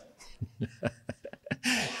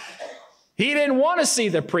 He didn't want to see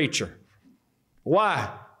the preacher. Why?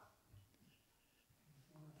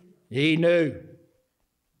 He knew.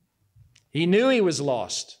 He knew he was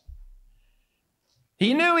lost.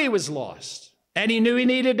 He knew he was lost, and he knew he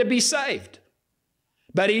needed to be saved.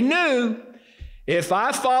 But he knew if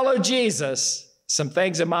I follow Jesus, some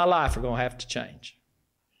things in my life are going to have to change.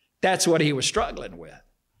 That's what he was struggling with.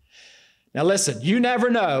 Now listen, you never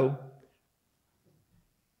know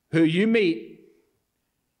who you meet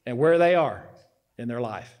and where they are in their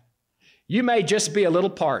life. You may just be a little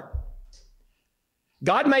part.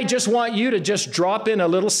 God may just want you to just drop in a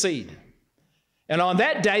little seed. And on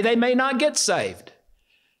that day, they may not get saved.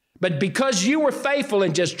 But because you were faithful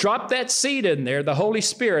and just dropped that seed in there, the Holy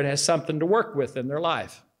Spirit has something to work with in their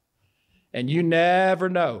life. And you never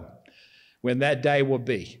know when that day will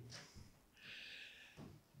be.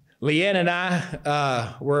 Leanne and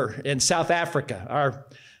I were in South Africa.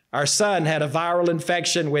 Our son had a viral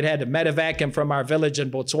infection. We'd had to medevac him from our village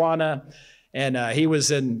in Botswana, and he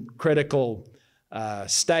was in critical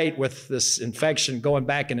state with this infection going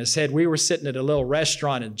back in his head. We were sitting at a little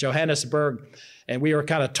restaurant in Johannesburg, and we were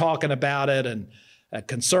kind of talking about it and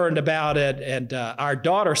concerned about it. And our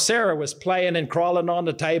daughter, Sarah, was playing and crawling on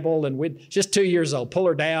the table, and we'd just 2 years old, pull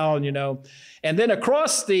her down, you know. And then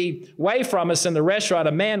across the way from us in the restaurant,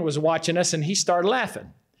 a man was watching us, and he started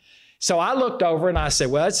laughing. So I looked over and I said,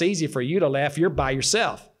 well, it's easy for you to laugh. You're by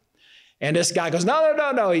yourself. And this guy goes,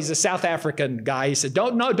 no. He's a South African guy. He said,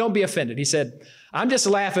 don't be offended. He said, I'm just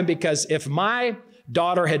laughing because if my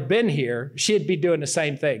daughter had been here, she'd be doing the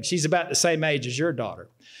same thing. She's about the same age as your daughter.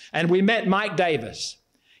 And we met Mike Davis.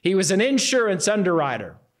 He was an insurance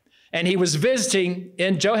underwriter, and he was visiting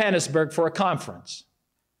in Johannesburg for a conference.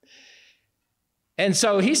 And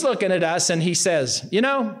so he's looking at us and he says, you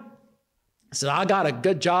know, I said, I got a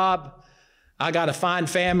good job. I got a fine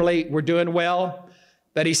family. We're doing well.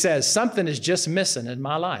 But he says, something is just missing in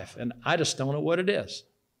my life, and I just don't know what it is.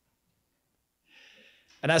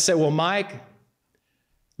 And I said, well, Mike,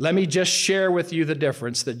 let me just share with you the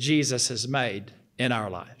difference that Jesus has made in our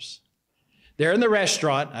lives. There in the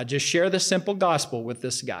restaurant, I just share the simple gospel with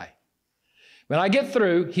this guy. When I get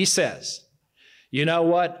through, he says, you know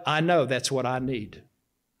what? I know that's what I need.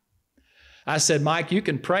 I said, Mike, you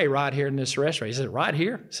can pray right here in this restaurant. He said, right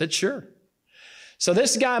here? I said, sure. So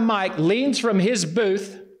this guy, Mike, leans from his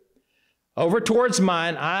booth over towards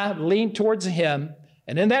mine. I lean towards him.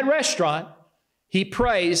 And in that restaurant, he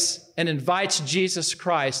prays and invites Jesus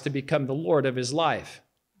Christ to become the Lord of his life.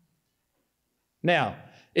 Now,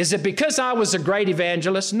 is it because I was a great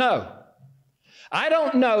evangelist? No. I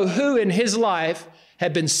don't know who in his life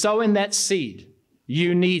had been sowing that seed.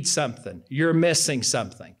 You need something. You're missing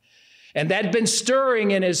something. And that had been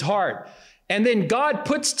stirring in his heart. And then God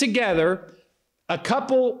puts together a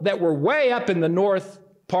couple that were way up in the north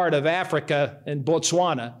part of Africa in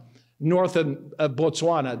Botswana, north of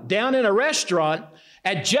Botswana, down in a restaurant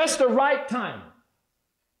at just the right time.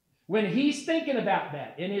 When he's thinking about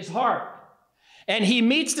that in his heart, and he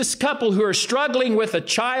meets this couple who are struggling with a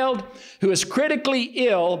child who is critically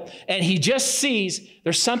ill, and he just sees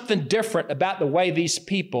there's something different about the way these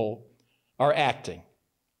people are acting.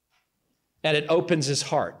 And it opens his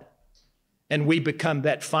heart. And we become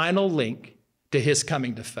that final link to his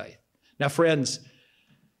coming to faith. Now, friends,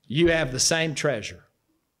 you have the same treasure.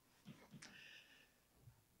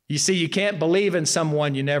 You see, you can't believe in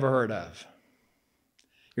someone you never heard of.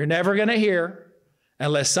 You're never going to hear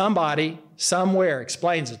unless somebody somewhere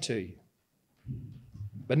explains it to you.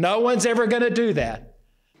 But no one's ever going to do that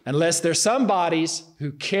unless there's somebodies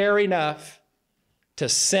who care enough to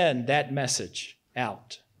send that message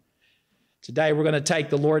out. Today we're going to take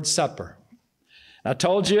the Lord's Supper. I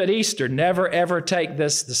told you at Easter, never ever take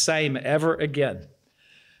this the same ever again.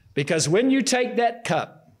 Because when you take that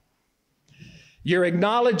cup, you're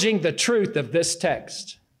acknowledging the truth of this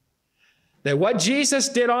text. That what Jesus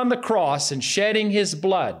did on the cross in shedding his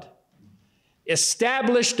blood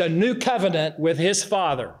established a new covenant with his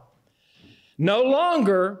Father. No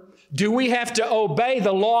longer do we have to obey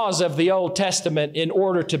the laws of the Old Testament in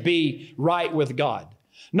order to be right with God.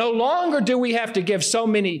 No longer do we have to give so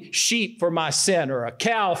many sheep for my sin, or a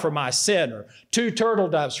cow for my sin, or 2 turtle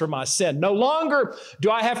doves for my sin. No longer do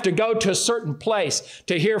I have to go to a certain place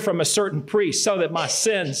to hear from a certain priest so that my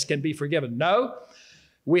sins can be forgiven. No,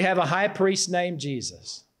 we have a high priest named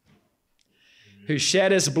Jesus who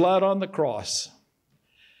shed his blood on the cross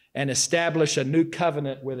and established a new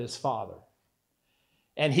covenant with his Father.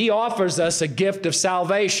 And he offers us a gift of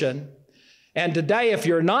salvation. And today, if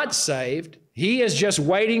you're not saved, he is just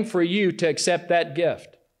waiting for you to accept that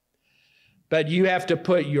gift. But you have to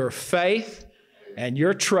put your faith and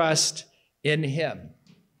your trust in him.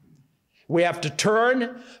 We have to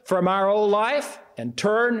turn from our old life and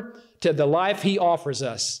turn to the life he offers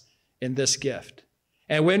us in this gift.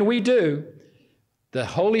 And when we do, the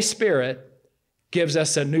Holy Spirit gives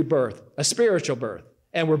us a new birth, a spiritual birth.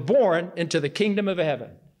 And we're born into the kingdom of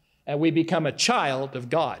heaven. And we become a child of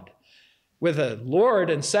God with a Lord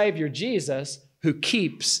and Savior Jesus who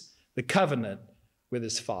keeps the covenant with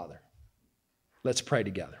his Father. Let's pray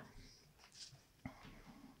together.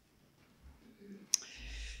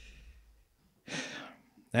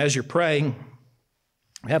 As you're praying,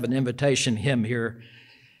 we have an invitation hymn here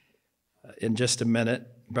in just a minute.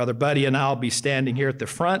 Brother Buddy and I will be standing here at the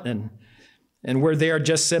front, and we're there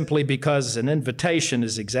just simply because an invitation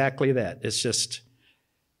is exactly that. It's just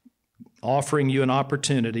offering you an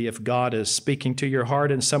opportunity if God is speaking to your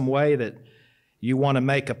heart in some way that you want to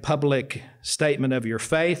make a public statement of your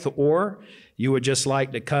faith, or you would just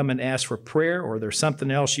like to come and ask for prayer, or there's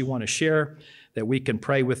something else you want to share that we can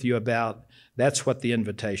pray with you about. That's what the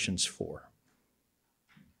invitation's for.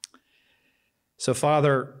 So,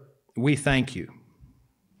 Father, we thank you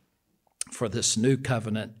for this new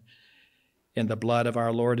covenant in the blood of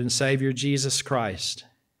our Lord and Savior Jesus Christ,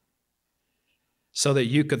 so that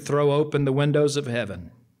you could throw open the windows of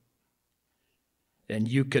heaven and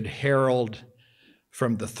you could herald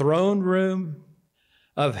from the throne room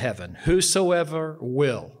of heaven, whosoever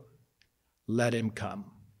will, let him come.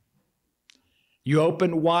 You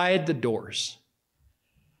open wide the doors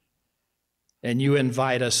and you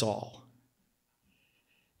invite us all.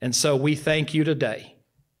 And so we thank you today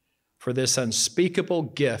for this unspeakable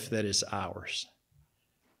gift that is ours.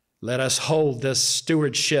 Let us hold this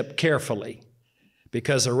stewardship carefully,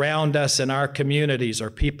 because around us in our communities are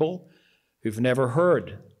people who've never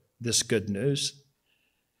heard this good news,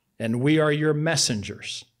 and we are your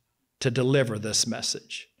messengers to deliver this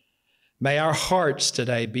message. May our hearts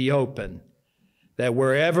today be open, that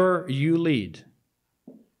wherever you lead,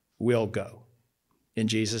 we'll go. In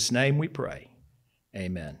Jesus' name we pray.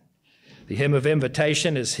 Amen. The hymn of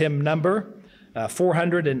invitation is hymn number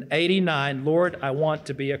 489, Lord, I Want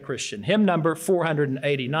to Be a Christian. Hymn number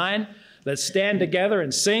 489. Let's stand together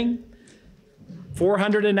and sing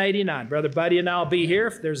 489. Brother Buddy and I will be here.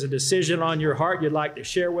 If there's a decision on your heart you'd like to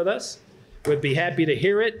share with us, we'd be happy to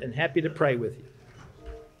hear it and happy to pray with you.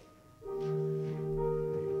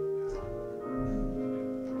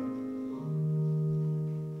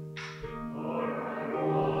 For I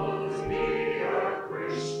want to be a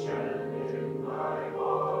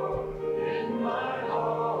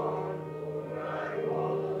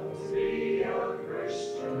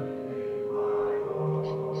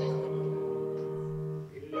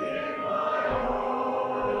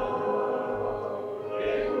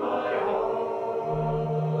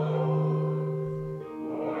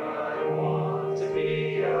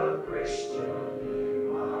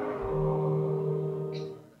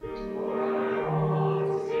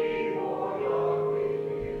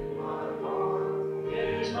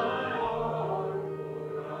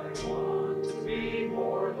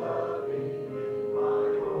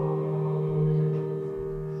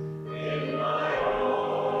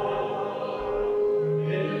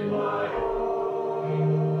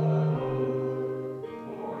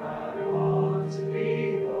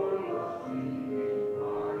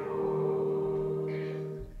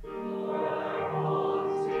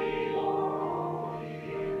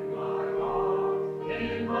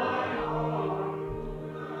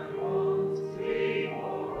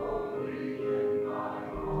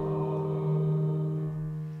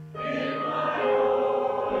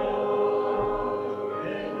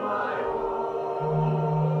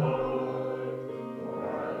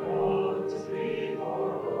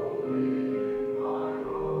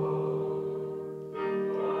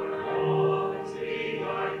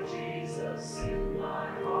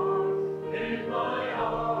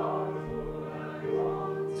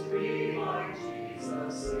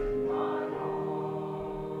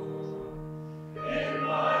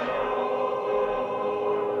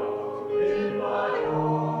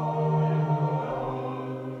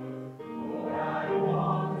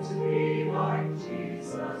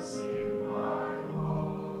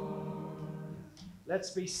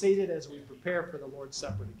Let's be seated as we prepare for the Lord's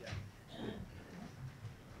Supper together.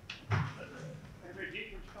 Every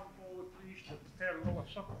deacons come forward, please, to prepare the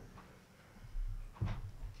Lord's Supper.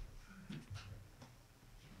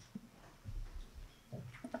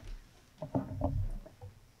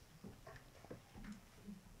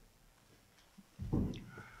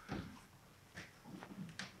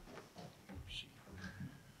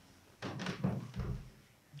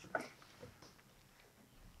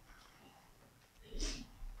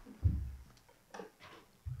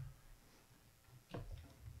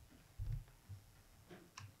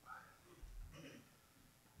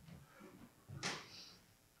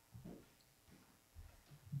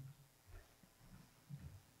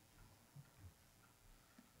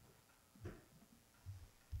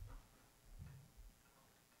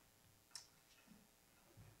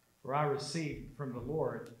 For I received from the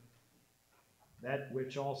Lord that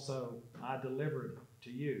which also I delivered to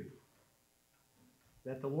you,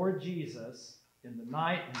 that the Lord Jesus, in the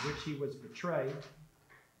night in which he was betrayed,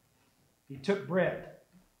 he took bread.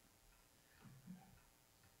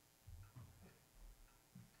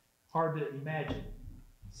 Hard to imagine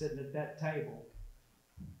sitting at that table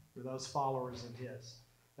with those followers of his.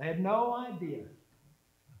 They had no idea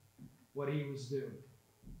what he was doing.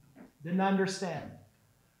 Didn't understand.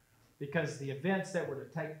 Because the events that were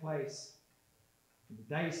to take place in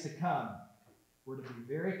the days to come were to be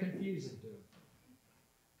very confusing to them.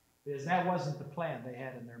 Because that wasn't the plan they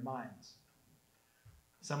had in their minds.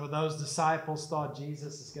 Some of those disciples thought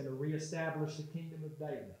Jesus is going to reestablish the kingdom of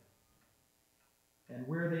David. And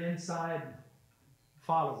we're the inside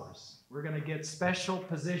followers. We're going to get special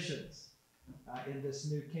positions in this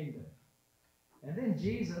new kingdom. And then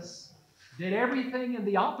Jesus did everything in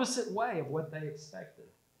the opposite way of what they expected.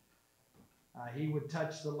 He would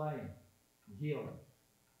touch the lame and heal him.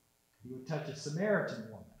 He would touch a Samaritan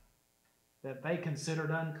woman that they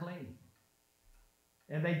considered unclean.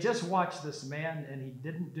 And they just watched this man, and he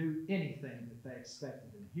didn't do anything that they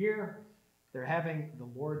expected. And here, they're having the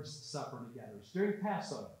Lord's Supper together. It's during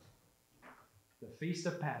Passover, the Feast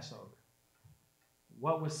of Passover,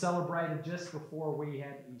 what was celebrated just before we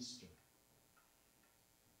had Easter.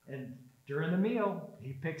 And during the meal,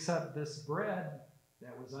 he picks up this bread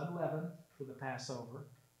that was unleavened for the Passover,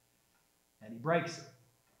 and he breaks it.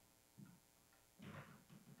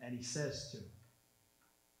 And he says to him,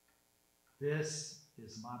 "This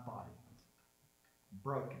is my body,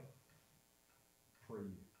 broken for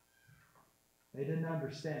you." They didn't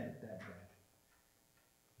understand it that day.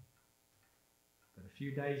 But a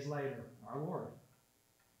few days later, our Lord,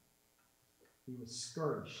 he was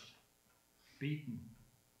scourged, beaten,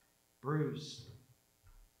 bruised,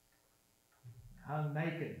 hung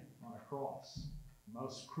naked on a cross. The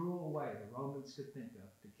most cruel way the Romans could think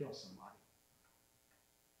of to kill somebody.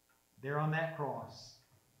 There on that cross,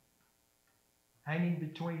 hanging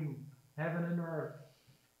between heaven and earth,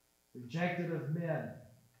 rejected of men,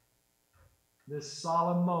 this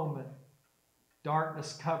solemn moment,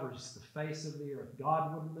 darkness covers the face of the earth.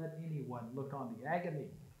 God wouldn't let anyone look on the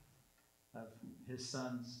agony of his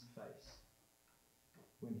Son's face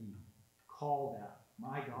when he called out,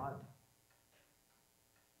 my God,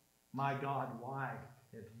 why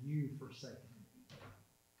have you forsaken me?"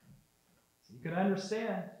 So you could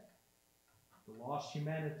understand the lost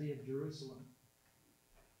humanity of Jerusalem.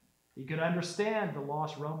 You could understand the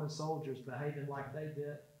lost Roman soldiers behaving like they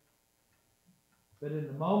did. But in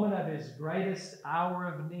the moment of his greatest hour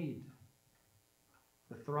of need,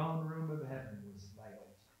 the throne room of heaven was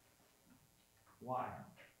veiled. Why?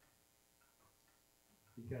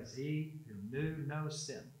 Because he who knew no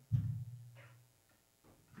sin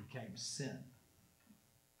became sin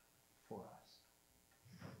for us.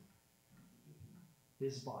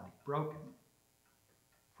 His body broken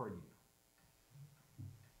for you.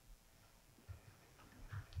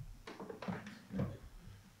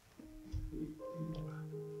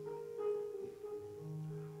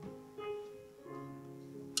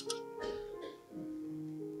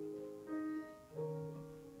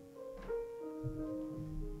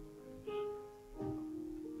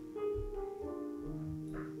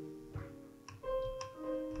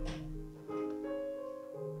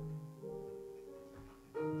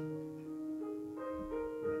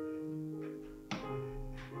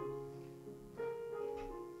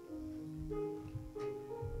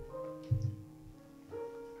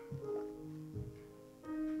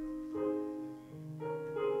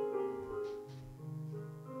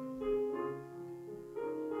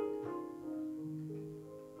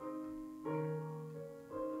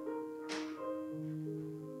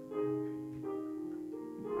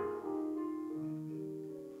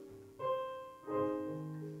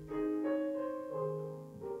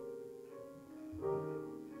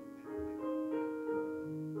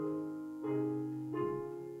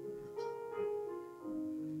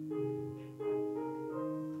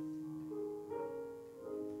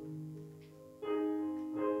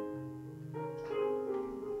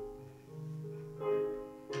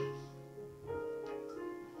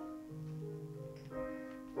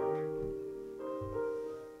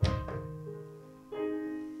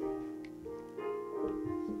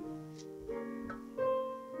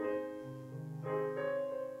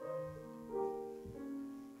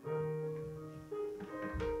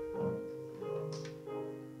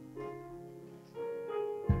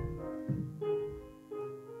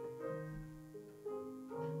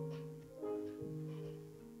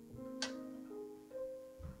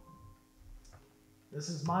 This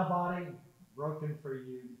is my body broken for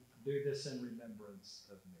you. Do this in remembrance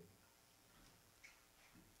of me.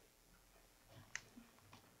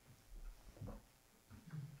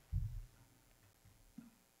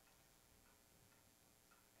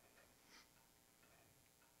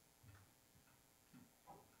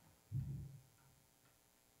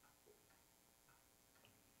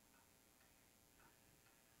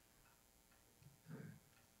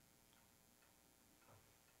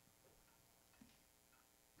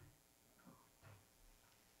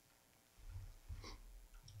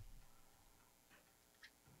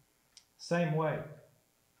 Same way.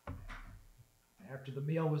 After the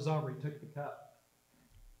meal was over, he took the cup.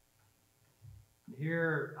 And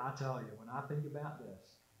here, I tell you, when I think about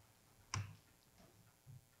this,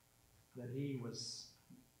 that he was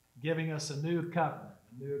giving us a new covenant,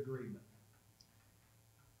 a new agreement.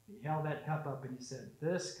 He held that cup up and he said,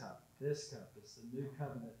 this cup is the new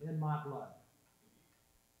covenant in my blood.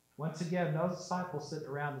 Once again, those disciples sitting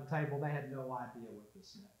around the table, they had no idea what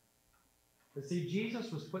this meant. But see,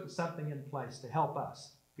 Jesus was putting something in place to help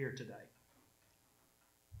us here today.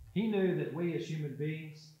 He knew that we as human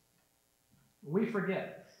beings, we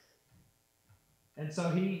forget. And so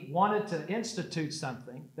he wanted to institute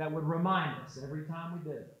something that would remind us every time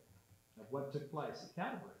we did it of what took place at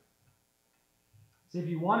Calvary. See, if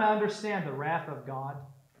you want to understand the wrath of God,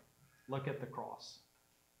 look at the cross.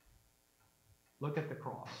 Look at the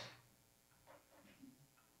cross.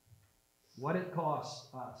 What it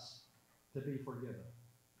costs us to be forgiven.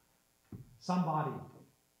 Somebody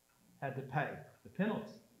had to pay the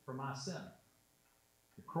penalty for my sin.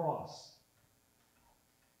 The cross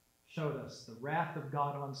showed us the wrath of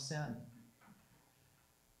God on sin.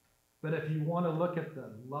 But if you want to look at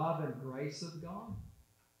the love and grace of God,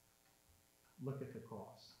 look at the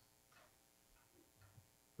cross.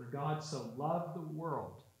 For God so loved the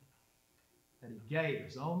world that he gave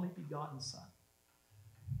his only begotten Son,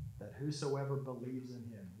 that whosoever believes in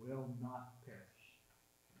him will not perish,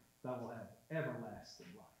 but will have everlasting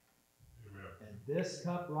life. Amen. And this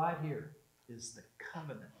cup right here is the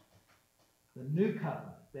covenant, the new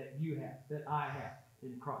covenant that you have, that I have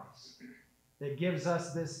in Christ, that gives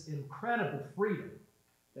us this incredible freedom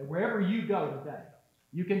that wherever you go today,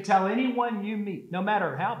 you can tell anyone you meet, no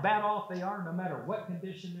matter how bad off they are, no matter what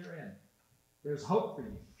condition they're in, there's hope for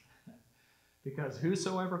you. Because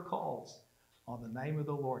whosoever calls on the name of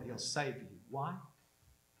the Lord, he'll save you. Why?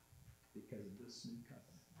 Because of this new covenant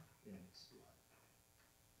in his blood.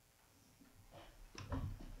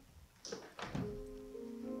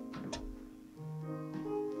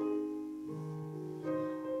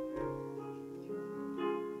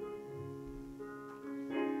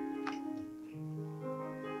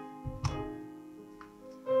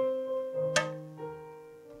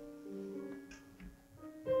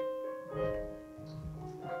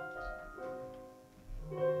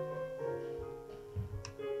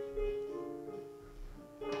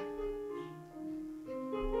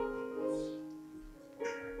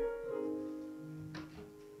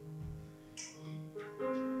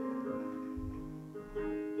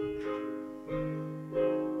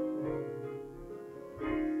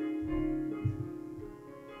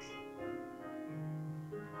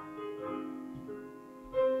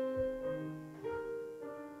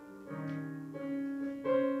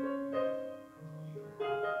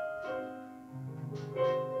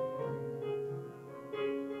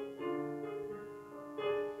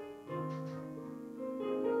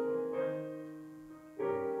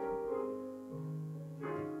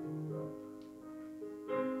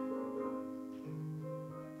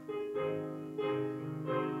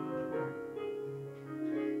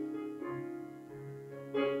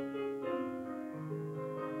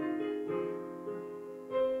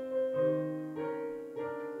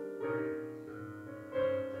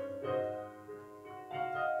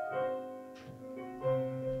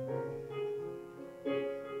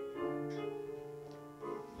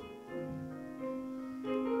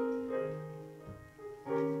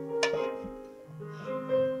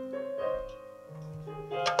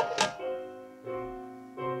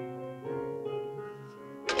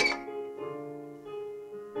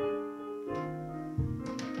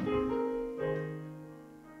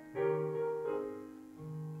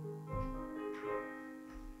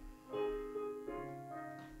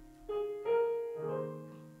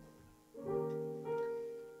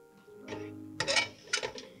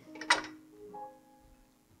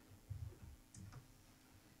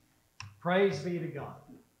 Praise be to God.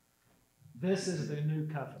 This is the new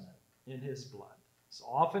covenant in his blood. So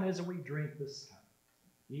often as we drink this cup,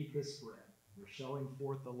 eat this bread, we're showing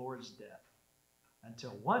forth the Lord's death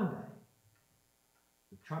until one day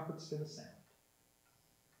the trumpet's going to sound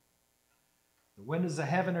The windows of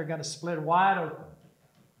heaven are going to split wide open.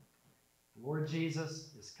 The Lord Jesus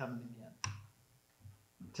is coming again.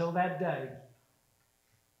 Until that day,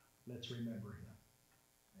 let's remember him.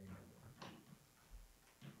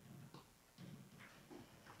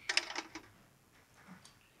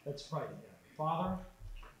 Let's pray together. Father,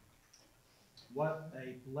 what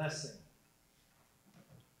a blessing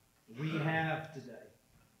we have today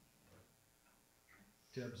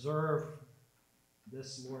to observe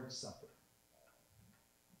this Lord's Supper.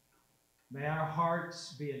 May our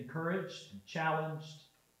hearts be encouraged and challenged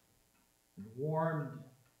and warmed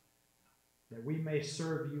that we may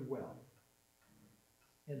serve you well.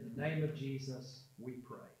 In the name of Jesus, we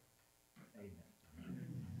pray. Amen.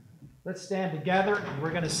 Let's stand together, and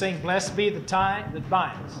we're going to sing Blessed Be the Tie That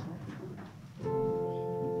Binds.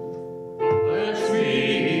 Blessed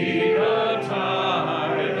be the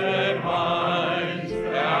tie that binds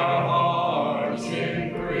our hearts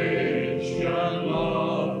in Christian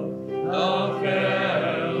love, the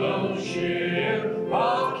fellowship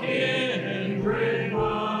of kindred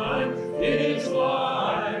minds is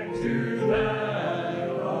like to that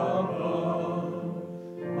above.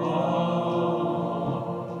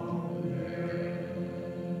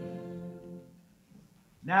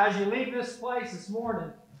 Now, as you leave this place this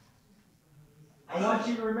morning, I want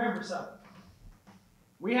you to remember something.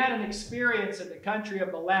 We had an experience in the country of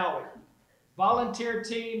Malawi. Volunteer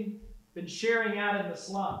team been sharing out in the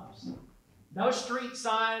slums. No street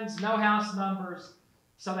signs, no house numbers.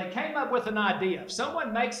 So they came up with an idea. If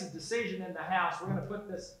someone makes a decision in the house, we're going to put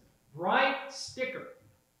this bright sticker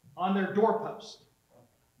on their doorpost.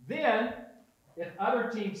 Then, if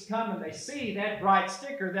other teams come and they see that bright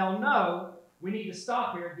sticker, they'll know we need to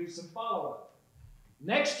stop here and do some follow-up.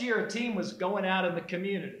 Next year, a team was going out in the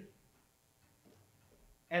community.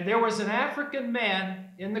 And there was an African man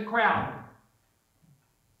in the crowd.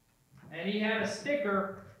 And he had a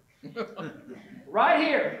sticker right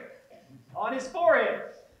here on his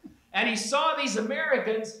forehead. And he saw these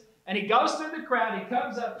Americans, and he goes through the crowd, he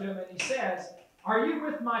comes up to them, and he says, "Are you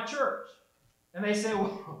with my church?" And they say,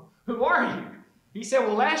 "Well, who are you?" He said,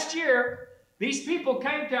 "Well, last year, these people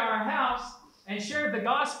came to our house and shared the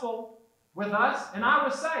gospel with us, and I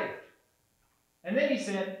was saved." And then he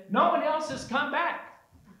said, "No one else has come back."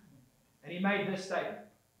 And he made this statement: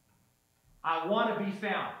 "I want to be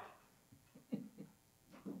found.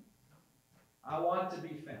 I want to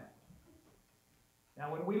be found."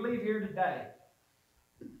 Now, when we leave here today,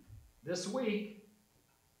 this week,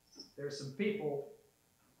 there's some people,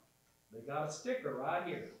 they got a sticker right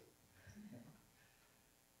here.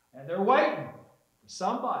 And they're waiting for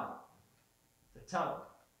somebody to tell them,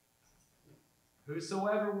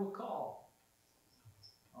 "Whosoever will call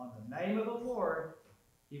on the name of the Lord,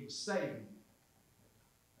 he will save you."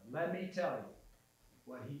 And let me tell you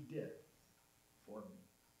what he did for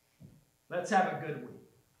me. Let's have a good week.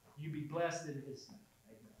 You be blessed in his name.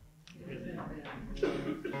 Amen.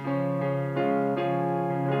 Amen.